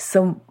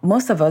 So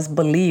most of us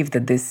believe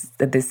that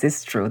this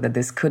is true, that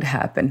this could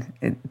happen,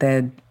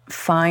 that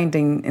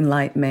finding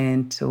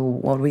enlightenment, or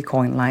what we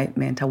call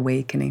enlightenment,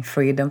 awakening,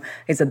 freedom,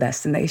 is a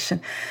destination.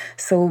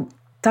 So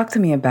talk to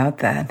me about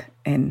that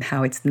and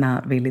how it's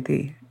not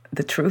really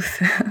the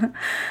truth.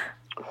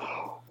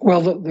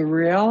 Well, the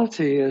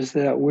reality is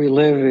that we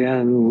live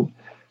in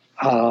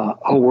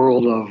a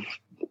world of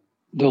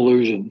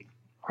delusion,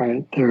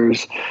 right?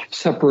 There's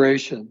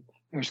separation,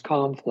 there's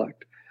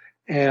conflict,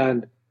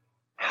 and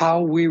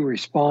how we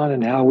respond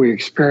and how we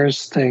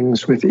experience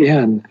things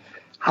within,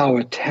 how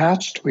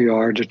attached we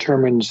are,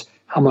 determines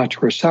how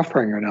much we're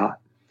suffering or not.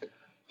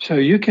 So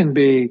you can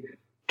be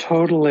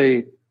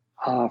totally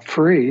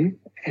free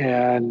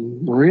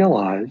and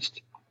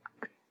realized,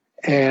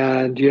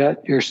 and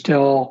yet you're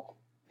still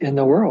in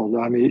the world.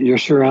 I mean, you're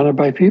surrounded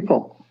by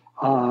people,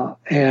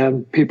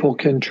 and people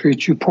can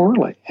treat you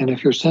poorly. And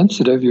if you're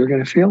sensitive, you're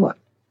going to feel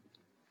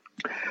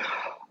it.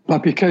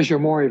 But because you're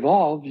more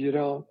evolved, you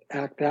don't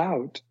act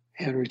out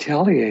and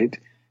retaliate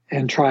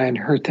and try and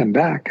hurt them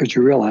back because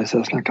you realize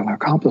that's not going to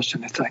accomplish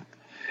anything.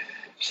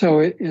 So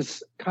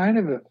it's kind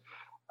of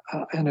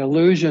an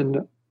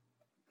illusion.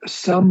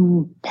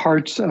 Some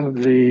parts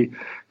of the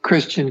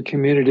Christian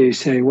community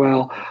say,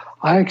 well,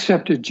 I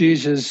accepted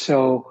Jesus,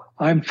 so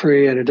I'm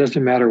free and it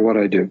doesn't matter what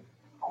I do.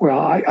 Well,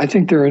 I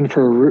think they're in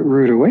for a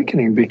rude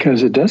awakening,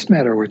 because it does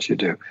matter what you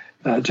do.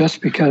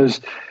 Just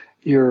because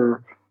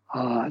you're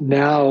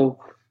now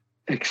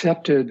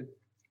accepted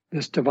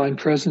this divine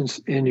presence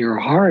in your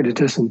heart, it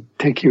doesn't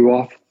take you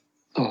off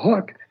the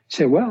hook.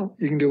 Say, well,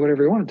 you can do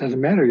whatever you want. It doesn't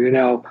matter. You're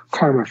now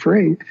karma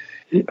free.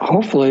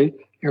 Hopefully,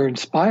 you're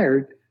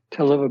inspired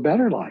to live a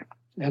better life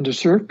and to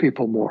serve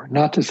people more.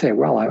 Not to say,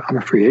 well, I'm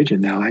a free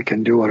agent now. I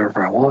can do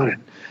whatever I want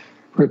and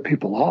rip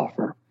people off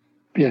or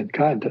be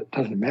unkind. It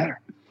doesn't matter.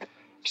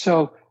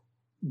 So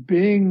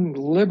being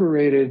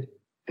liberated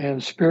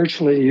and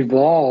spiritually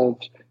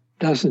evolved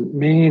doesn't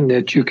mean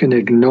that you can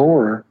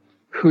ignore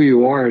who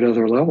you are at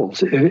other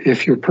levels.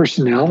 If your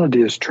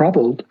personality is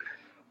troubled,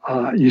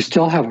 you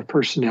still have a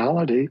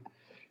personality.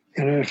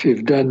 And if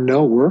you've done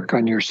no work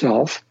on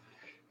yourself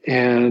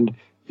and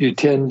you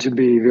tend to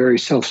be very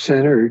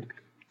self-centered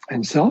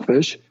and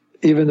selfish,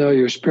 even though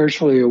you're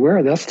spiritually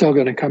aware, that's still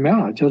going to come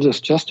out. You'll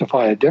just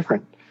justify it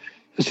different.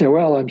 You say,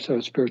 well, I'm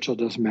so spiritual, it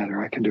doesn't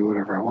matter. I can do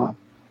whatever I want.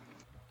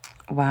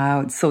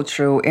 Wow, it's so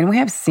true. And we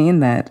have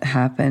seen that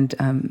happen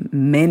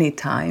many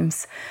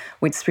times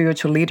with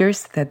spiritual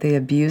leaders, that they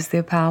abuse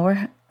their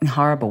power in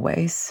horrible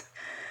ways.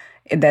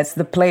 That's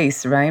the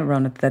place, right,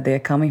 Ronald, that they're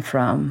coming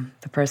from,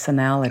 the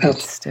personality.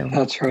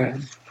 That's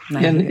right.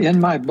 In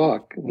my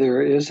book,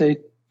 there is a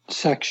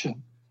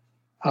section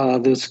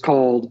that's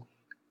called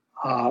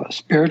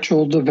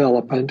Spiritual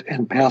Development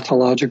and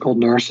Pathological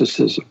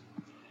Narcissism.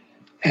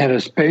 And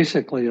it's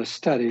basically a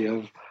study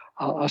of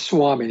a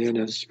Swami in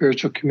a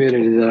spiritual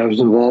community that I was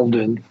involved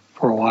in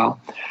for a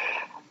while.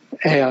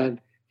 And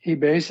he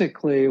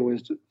basically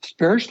was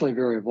spiritually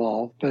very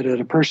evolved, but at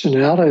a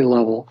personality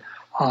level,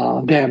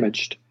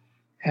 damaged.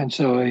 And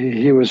so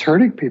he was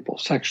hurting people,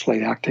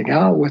 sexually acting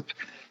out with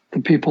the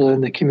people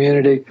in the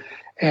community.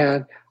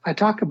 And I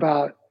talk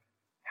about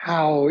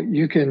how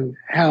you can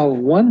have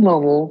one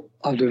level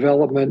of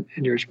development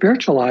in your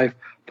spiritual life,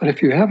 but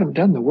if you haven't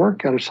done the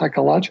work at a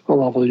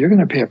psychological level, you're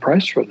going to pay a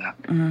price for that.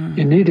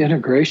 You need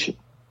integration.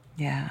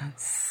 Yeah,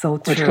 so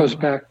true. Which goes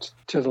back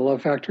to the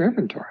love factor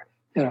inventory.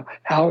 You know,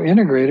 how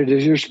integrated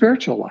is your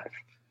spiritual life,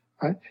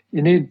 right?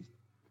 You need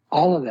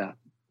all of that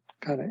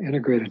kind of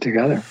integrated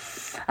together.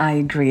 I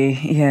agree.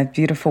 Yeah,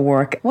 beautiful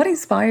work. What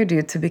inspired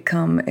you to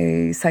become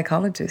a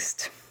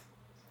psychologist?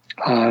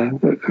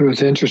 It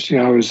was interesting.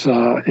 I was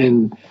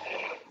in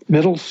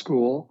middle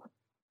school.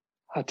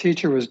 A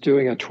teacher was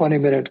doing a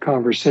 20-minute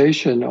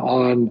conversation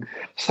on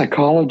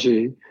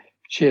psychology.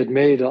 She had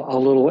made a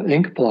little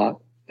ink blot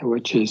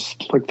which is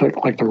like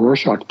the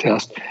Rorschach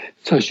test.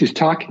 So she's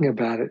talking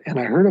about it, and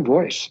I heard a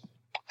voice.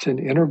 It's an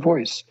inner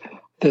voice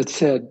that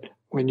said,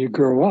 when you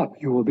grow up,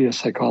 you will be a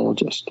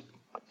psychologist.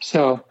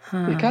 So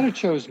it kind of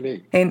chose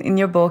me. And in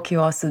your book,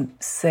 you also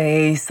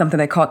say something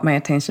that caught my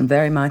attention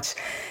very much.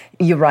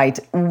 You're right.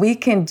 We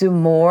can do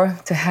more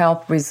to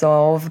help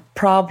resolve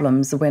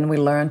problems when we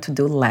learn to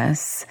do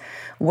less,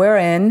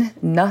 wherein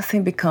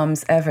nothing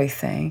becomes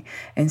everything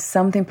and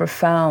something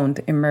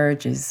profound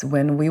emerges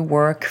when we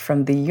work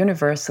from the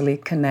universally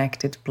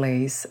connected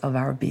place of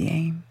our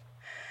being.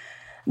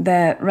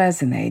 That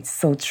resonates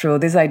so true.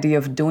 This idea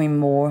of doing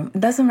more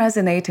doesn't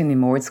resonate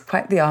anymore. It's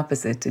quite the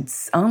opposite.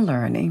 It's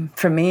unlearning.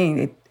 For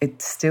me,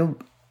 it's still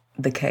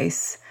the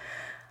case.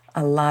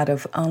 A lot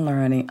of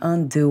unlearning,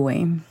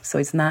 undoing. So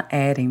it's not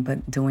adding,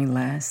 but doing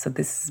less. So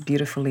this is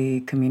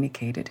beautifully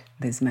communicated,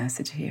 this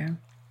message here.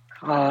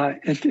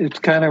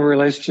 It kind of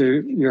relates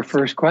to your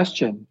first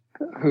question.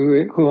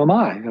 Who am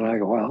I? And I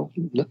go, well,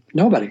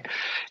 nobody.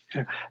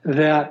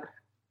 That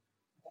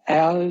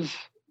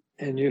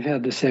and you've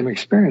had the same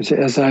experience,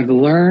 as I've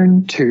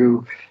learned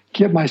to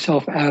get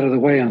myself out of the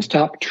way and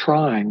stop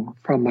trying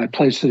from my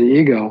place of the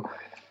ego,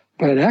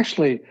 but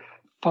actually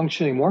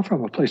functioning more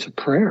from a place of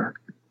prayer,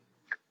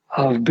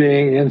 of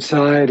being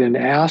inside and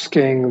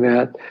asking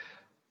that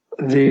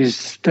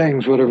these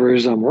things, whatever it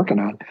is I'm working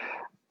on,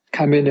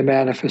 come into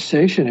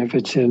manifestation if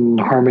it's in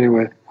harmony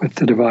with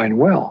the divine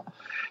will.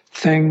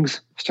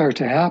 Things start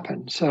to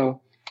happen. So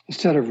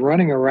instead of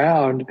running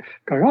around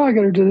going, oh, I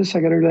got to do this, I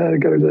got to do that, I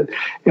got to do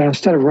that,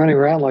 instead of running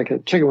around like a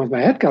chicken with my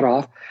head cut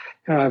off,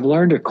 I've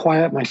learned to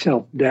quiet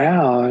myself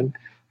down,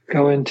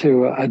 go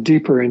into a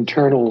deeper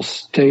internal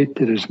state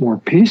that is more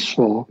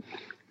peaceful,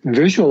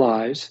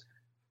 visualize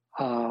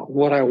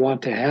what I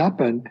want to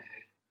happen,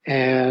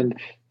 and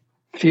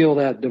feel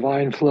that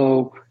divine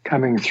flow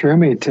coming through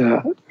me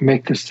to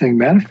make this thing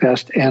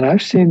manifest. And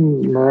I've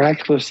seen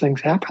miraculous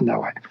things happen that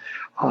way.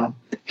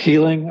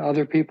 Healing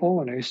other people.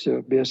 When I used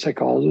to be a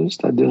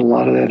psychologist, I did a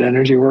lot of that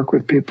energy work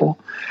with people.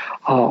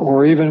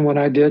 Or even when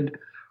I did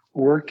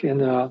work in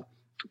the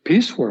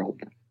peace world,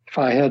 if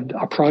I had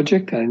a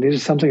project and I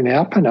needed something to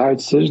happen, I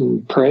would sit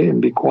and pray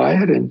and be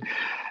quiet, and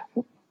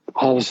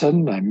all of a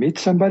sudden I meet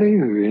somebody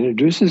who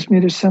introduces me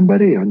to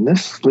somebody, and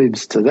this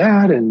leads to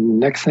that, and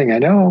next thing I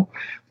know,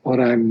 what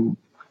I'm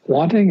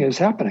wanting is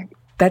happening.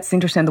 That's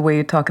interesting, the way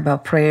you talk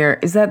about prayer.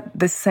 Is that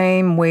the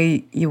same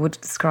way you would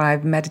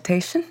describe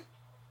meditation?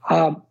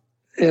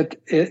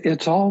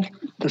 It's all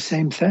the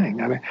same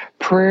thing. I mean,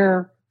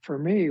 prayer for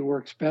me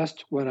works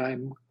best when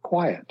I'm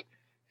quiet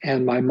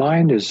and my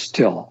mind is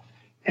still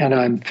and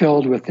I'm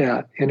filled with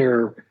that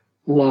inner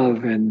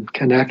love and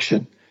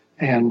connection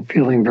and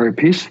feeling very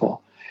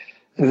peaceful.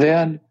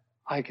 Then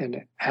I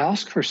can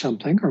ask for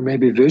something or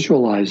maybe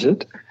visualize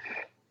it.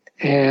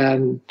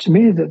 And to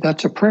me,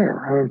 that's a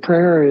prayer. I mean,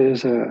 prayer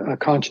is a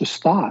conscious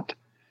thought.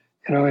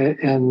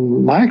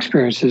 And my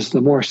experience is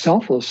the more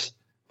selfless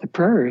the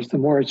prayer is, the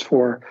more it's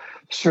for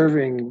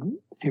serving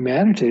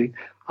humanity,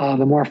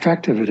 the more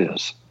effective it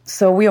is.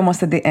 So we're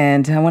almost at the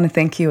end. I want to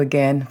thank you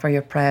again for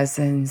your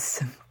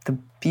presence, the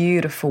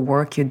beautiful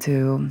work you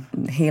do,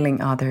 healing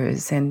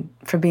others, and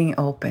for being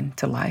open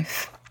to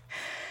life.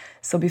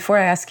 So before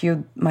I ask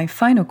you my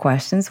final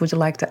questions, would you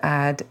like to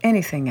add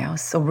anything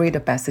else or read a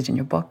passage in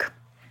your book?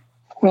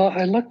 Well,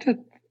 I looked at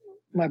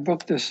my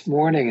book this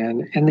morning,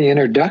 and in the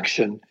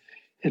introduction,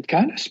 it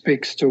kind of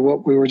speaks to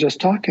what we were just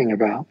talking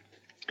about.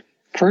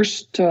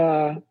 First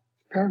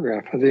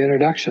paragraph of the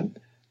introduction.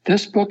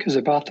 This book is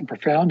about the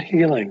profound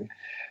healing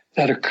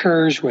that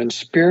occurs when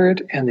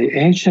spirit and the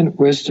ancient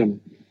wisdom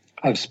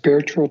of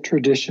spiritual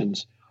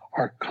traditions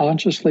are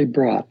consciously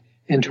brought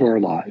into our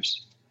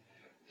lives.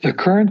 The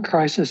current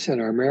crisis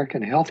in our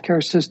American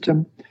healthcare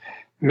system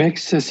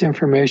makes this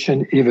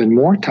information even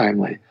more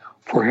timely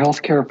for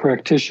healthcare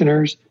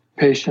practitioners,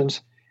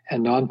 patients,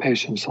 and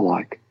non-patients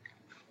alike.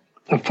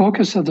 The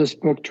focus of this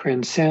book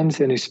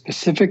transcends any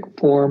specific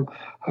form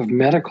of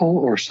medical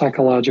or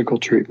psychological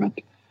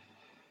treatment.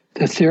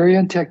 The theory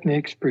and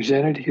techniques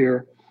presented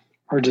here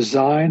are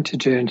designed to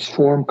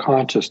transform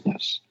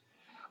consciousness,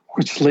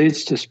 which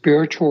leads to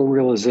spiritual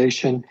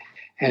realization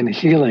and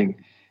healing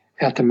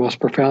at the most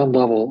profound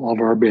level of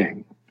our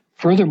being.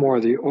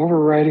 Furthermore, the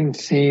overriding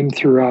theme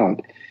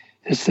throughout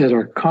is that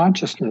our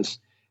consciousness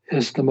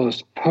is the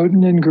most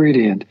potent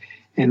ingredient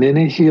in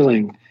any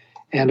healing,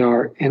 and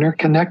our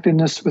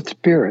interconnectedness with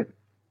spirit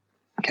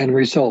can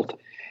result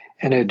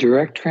in a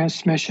direct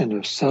transmission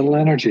of subtle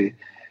energy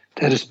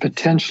that is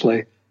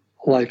potentially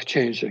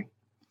life-changing.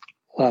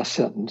 Last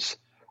sentence.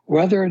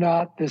 Whether or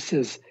not this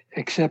is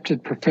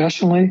accepted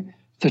professionally,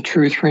 the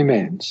truth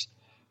remains.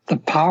 The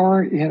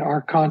power in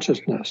our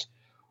consciousness,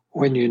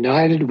 when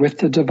united with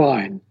the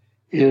divine,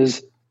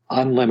 is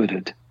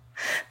unlimited.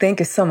 Thank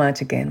you so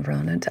much again,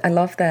 Ronald. I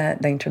love the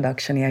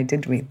introduction. Yeah, I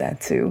did read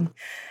that too.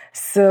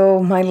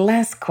 So my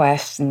last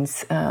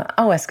questions,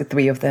 I'll ask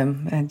 3 of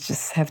them. I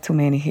just have too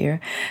many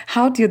here.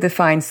 How do you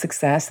define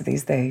success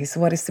these days?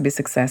 What is to be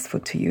successful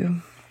to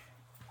you?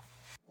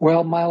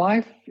 Well, my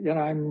life,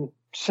 I'm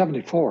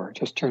 74,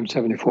 just turned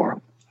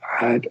 74.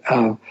 I'd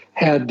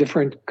had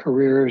different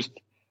careers,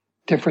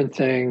 different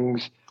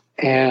things,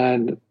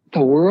 and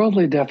the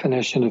worldly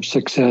definition of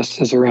success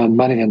is around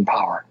money and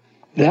power.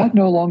 That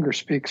no longer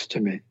speaks to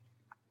me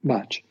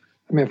much.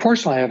 I mean,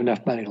 fortunately, I have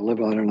enough money to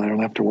live on, and I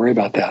don't have to worry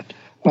about that.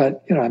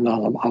 But, I'm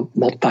not a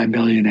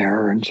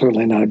multi-millionaire and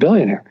certainly not a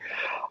billionaire.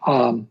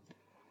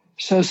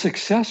 So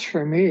success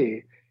for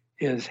me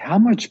is how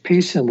much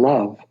peace and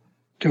love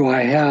do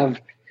I have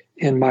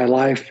in my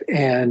life,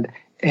 and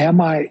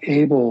am I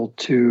able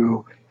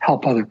to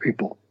help other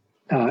people?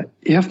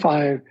 If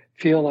I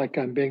feel like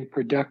I'm being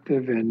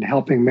productive and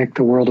helping make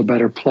the world a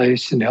better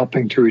place and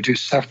helping to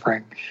reduce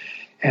suffering,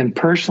 and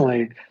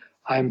personally,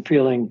 I'm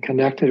feeling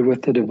connected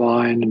with the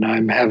divine and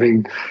I'm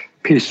having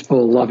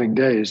peaceful, loving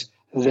days,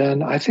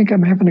 then I think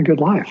I'm having a good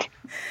life.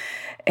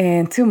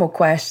 And 2 more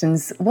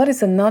questions. What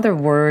is another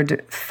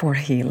word for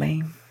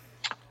healing?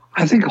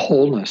 I think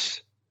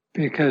wholeness,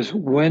 because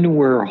when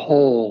we're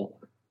whole,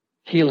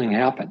 healing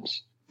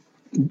happens.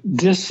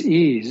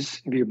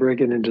 Dis-ease, if you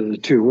break it into the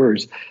 2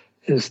 words,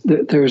 is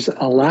that there's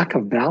a lack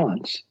of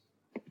balance,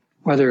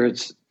 whether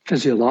it's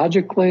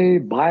physiologically,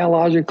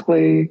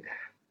 biologically,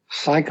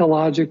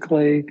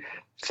 psychologically,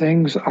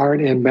 things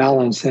aren't in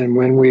balance. And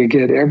when we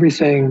get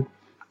everything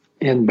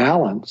in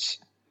balance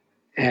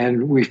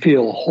and we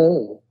feel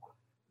whole,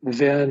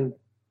 then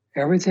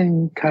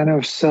everything kind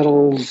of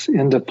settles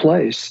into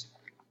place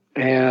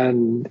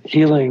and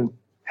healing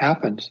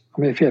happens.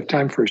 I mean, if you have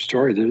time for a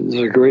story, there's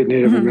a great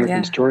Native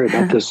American story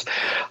about this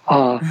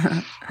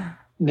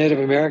Native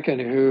American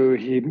who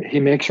he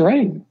makes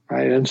rain,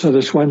 right? And so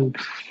this one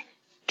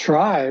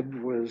tribe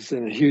was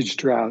in a huge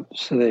drought,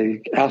 so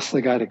they asked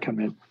the guy to come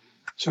in.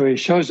 So he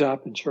shows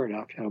up, and sure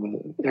enough,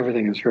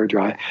 everything is very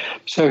dry.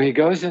 So he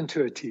goes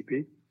into a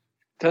teepee,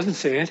 doesn't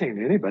say anything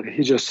to anybody.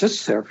 He just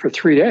sits there for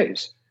 3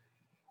 days.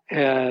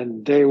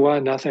 And day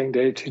 1, nothing.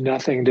 Day 2,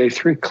 nothing. Day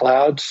 3,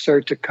 clouds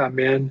start to come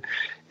in,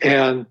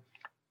 and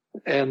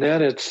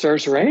then it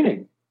starts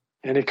raining.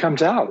 And he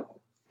comes out,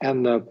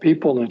 and the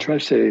people in the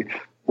tribe say,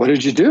 "What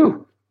did you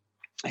do?"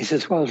 He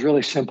says, "Well, it was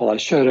really simple. I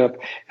showed up,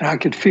 and I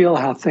could feel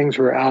how things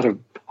were out of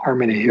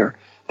harmony here.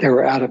 They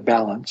were out of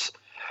balance.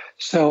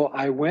 So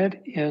I went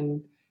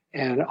in,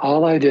 and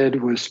all I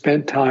did was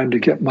spend time to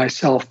get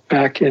myself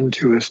back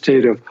into a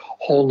state of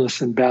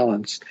wholeness and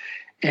balance.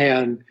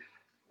 And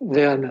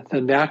then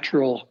the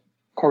natural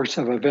course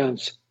of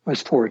events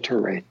was for it to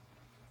rain."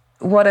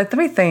 What are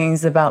 3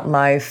 things about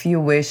life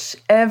you wish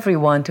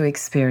everyone to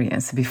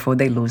experience before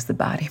they lose the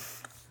body?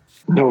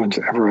 No one's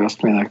ever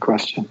asked me that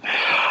question.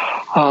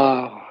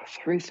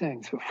 3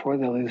 things before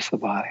they lose the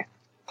body.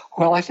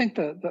 Well, I think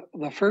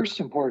the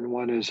first important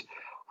one is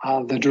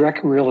the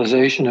direct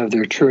realization of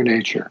their true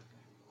nature,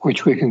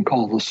 which we can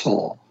call the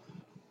soul.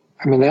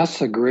 I mean, that's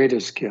the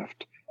greatest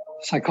gift.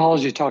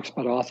 Psychology talks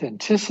about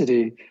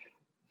authenticity,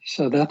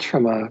 so that's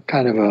from a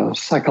kind of a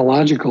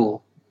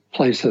psychological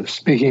place of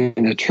speaking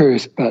the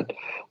truth, but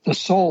the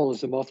soul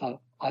is the most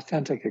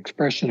authentic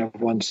expression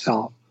of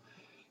oneself.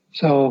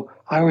 So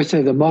I would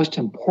say the most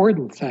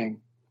important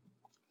thing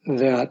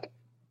that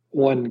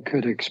one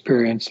could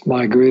experience,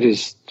 my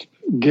greatest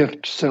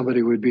gift to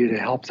somebody would be to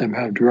help them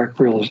have direct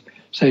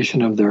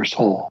realization of their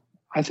soul.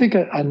 I think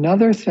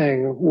another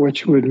thing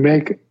which would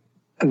make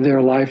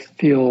their life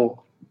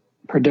feel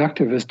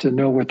productive is to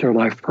know what their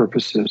life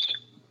purpose is.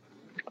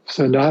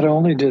 So not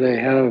only do they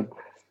have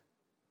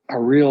a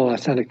real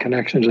authentic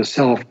connection to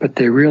self, but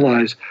they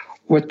realize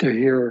what they're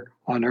here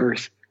on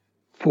earth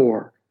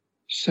for.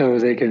 So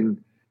they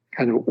can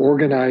kind of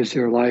organize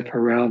their life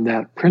around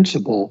that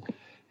principle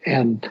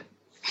and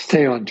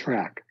stay on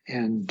track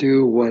and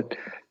do what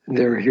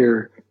they're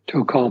here to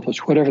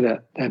accomplish, whatever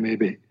that may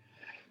be.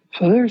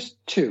 So there's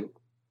 2.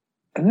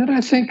 And then I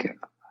think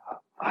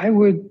I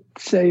would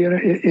say,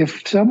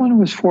 if someone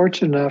was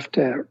fortunate enough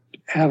to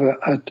have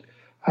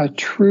a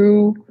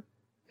true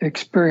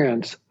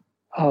experience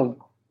of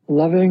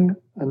loving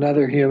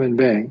another human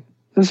being,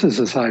 this is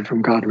aside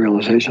from God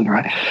realization,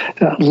 right?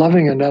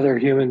 Loving another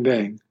human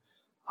being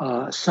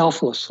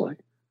selflessly,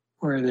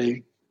 where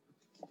they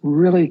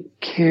really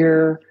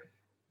care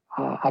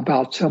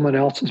about someone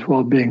else's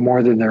well-being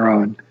more than their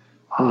own.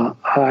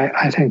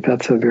 I think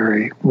that's a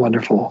very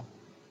wonderful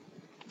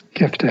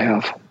gift to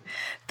have.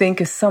 Thank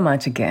you so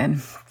much again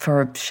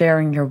for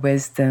sharing your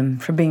wisdom,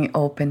 for being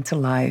open to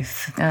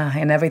life,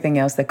 and everything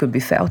else that could be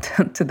felt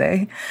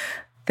today.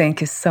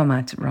 Thank you so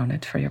much,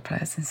 Ronald, for your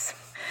presence.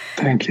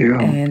 Thank you.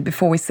 And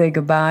before we say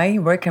goodbye,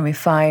 where can we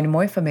find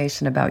more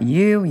information about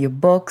you, your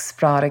books,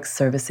 products,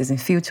 services,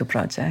 and future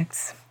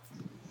projects?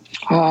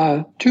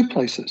 2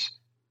 places.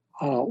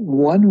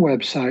 One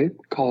website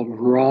called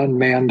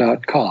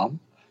ronmann.com,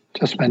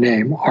 just my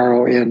name,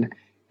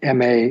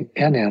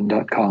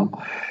 RONMANN.com.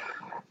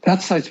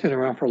 That site's been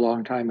around for a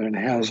long time, and it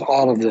has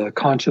all of the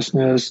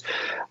consciousness,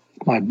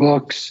 my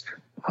books,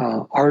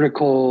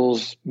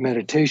 articles,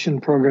 meditation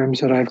programs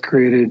that I've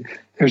created.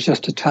 There's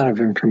just a ton of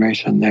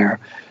information there.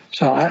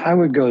 So I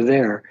would go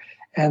there.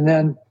 And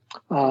then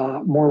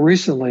more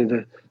recently,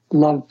 the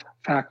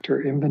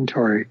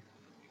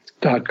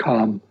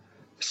lovefactorinventory.com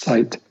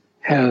site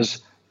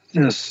has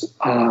this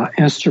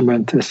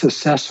instrument, this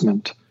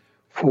assessment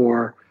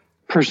for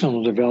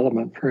personal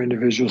development for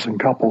individuals and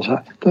couples.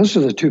 Those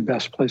are the two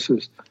best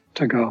places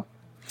to go.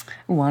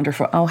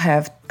 Wonderful. I'll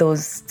have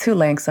those 2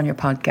 links on your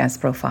podcast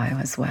profile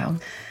as well.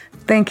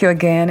 Thank you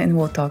again, and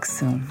we'll talk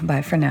soon.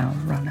 Bye for now,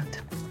 Ronald.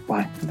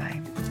 Bye.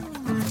 Bye.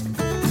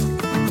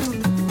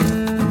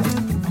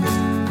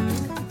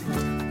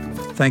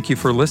 Thank you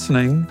for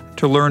listening.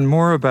 To learn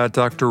more about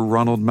Dr.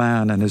 Ronald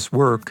Mann and his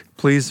work,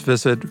 please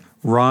visit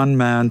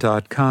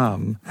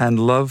ronmann.com and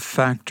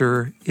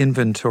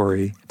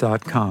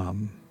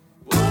lovefactorinventory.com.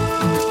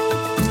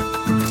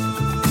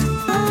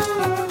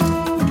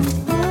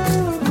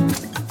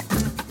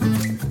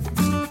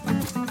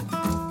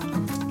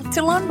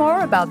 To learn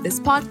more about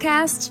this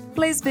podcast,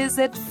 please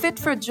visit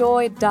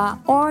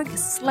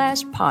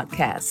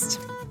fitforjoy.org/podcast.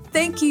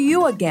 Thank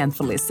you again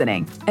for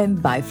listening, and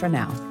bye for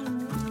now.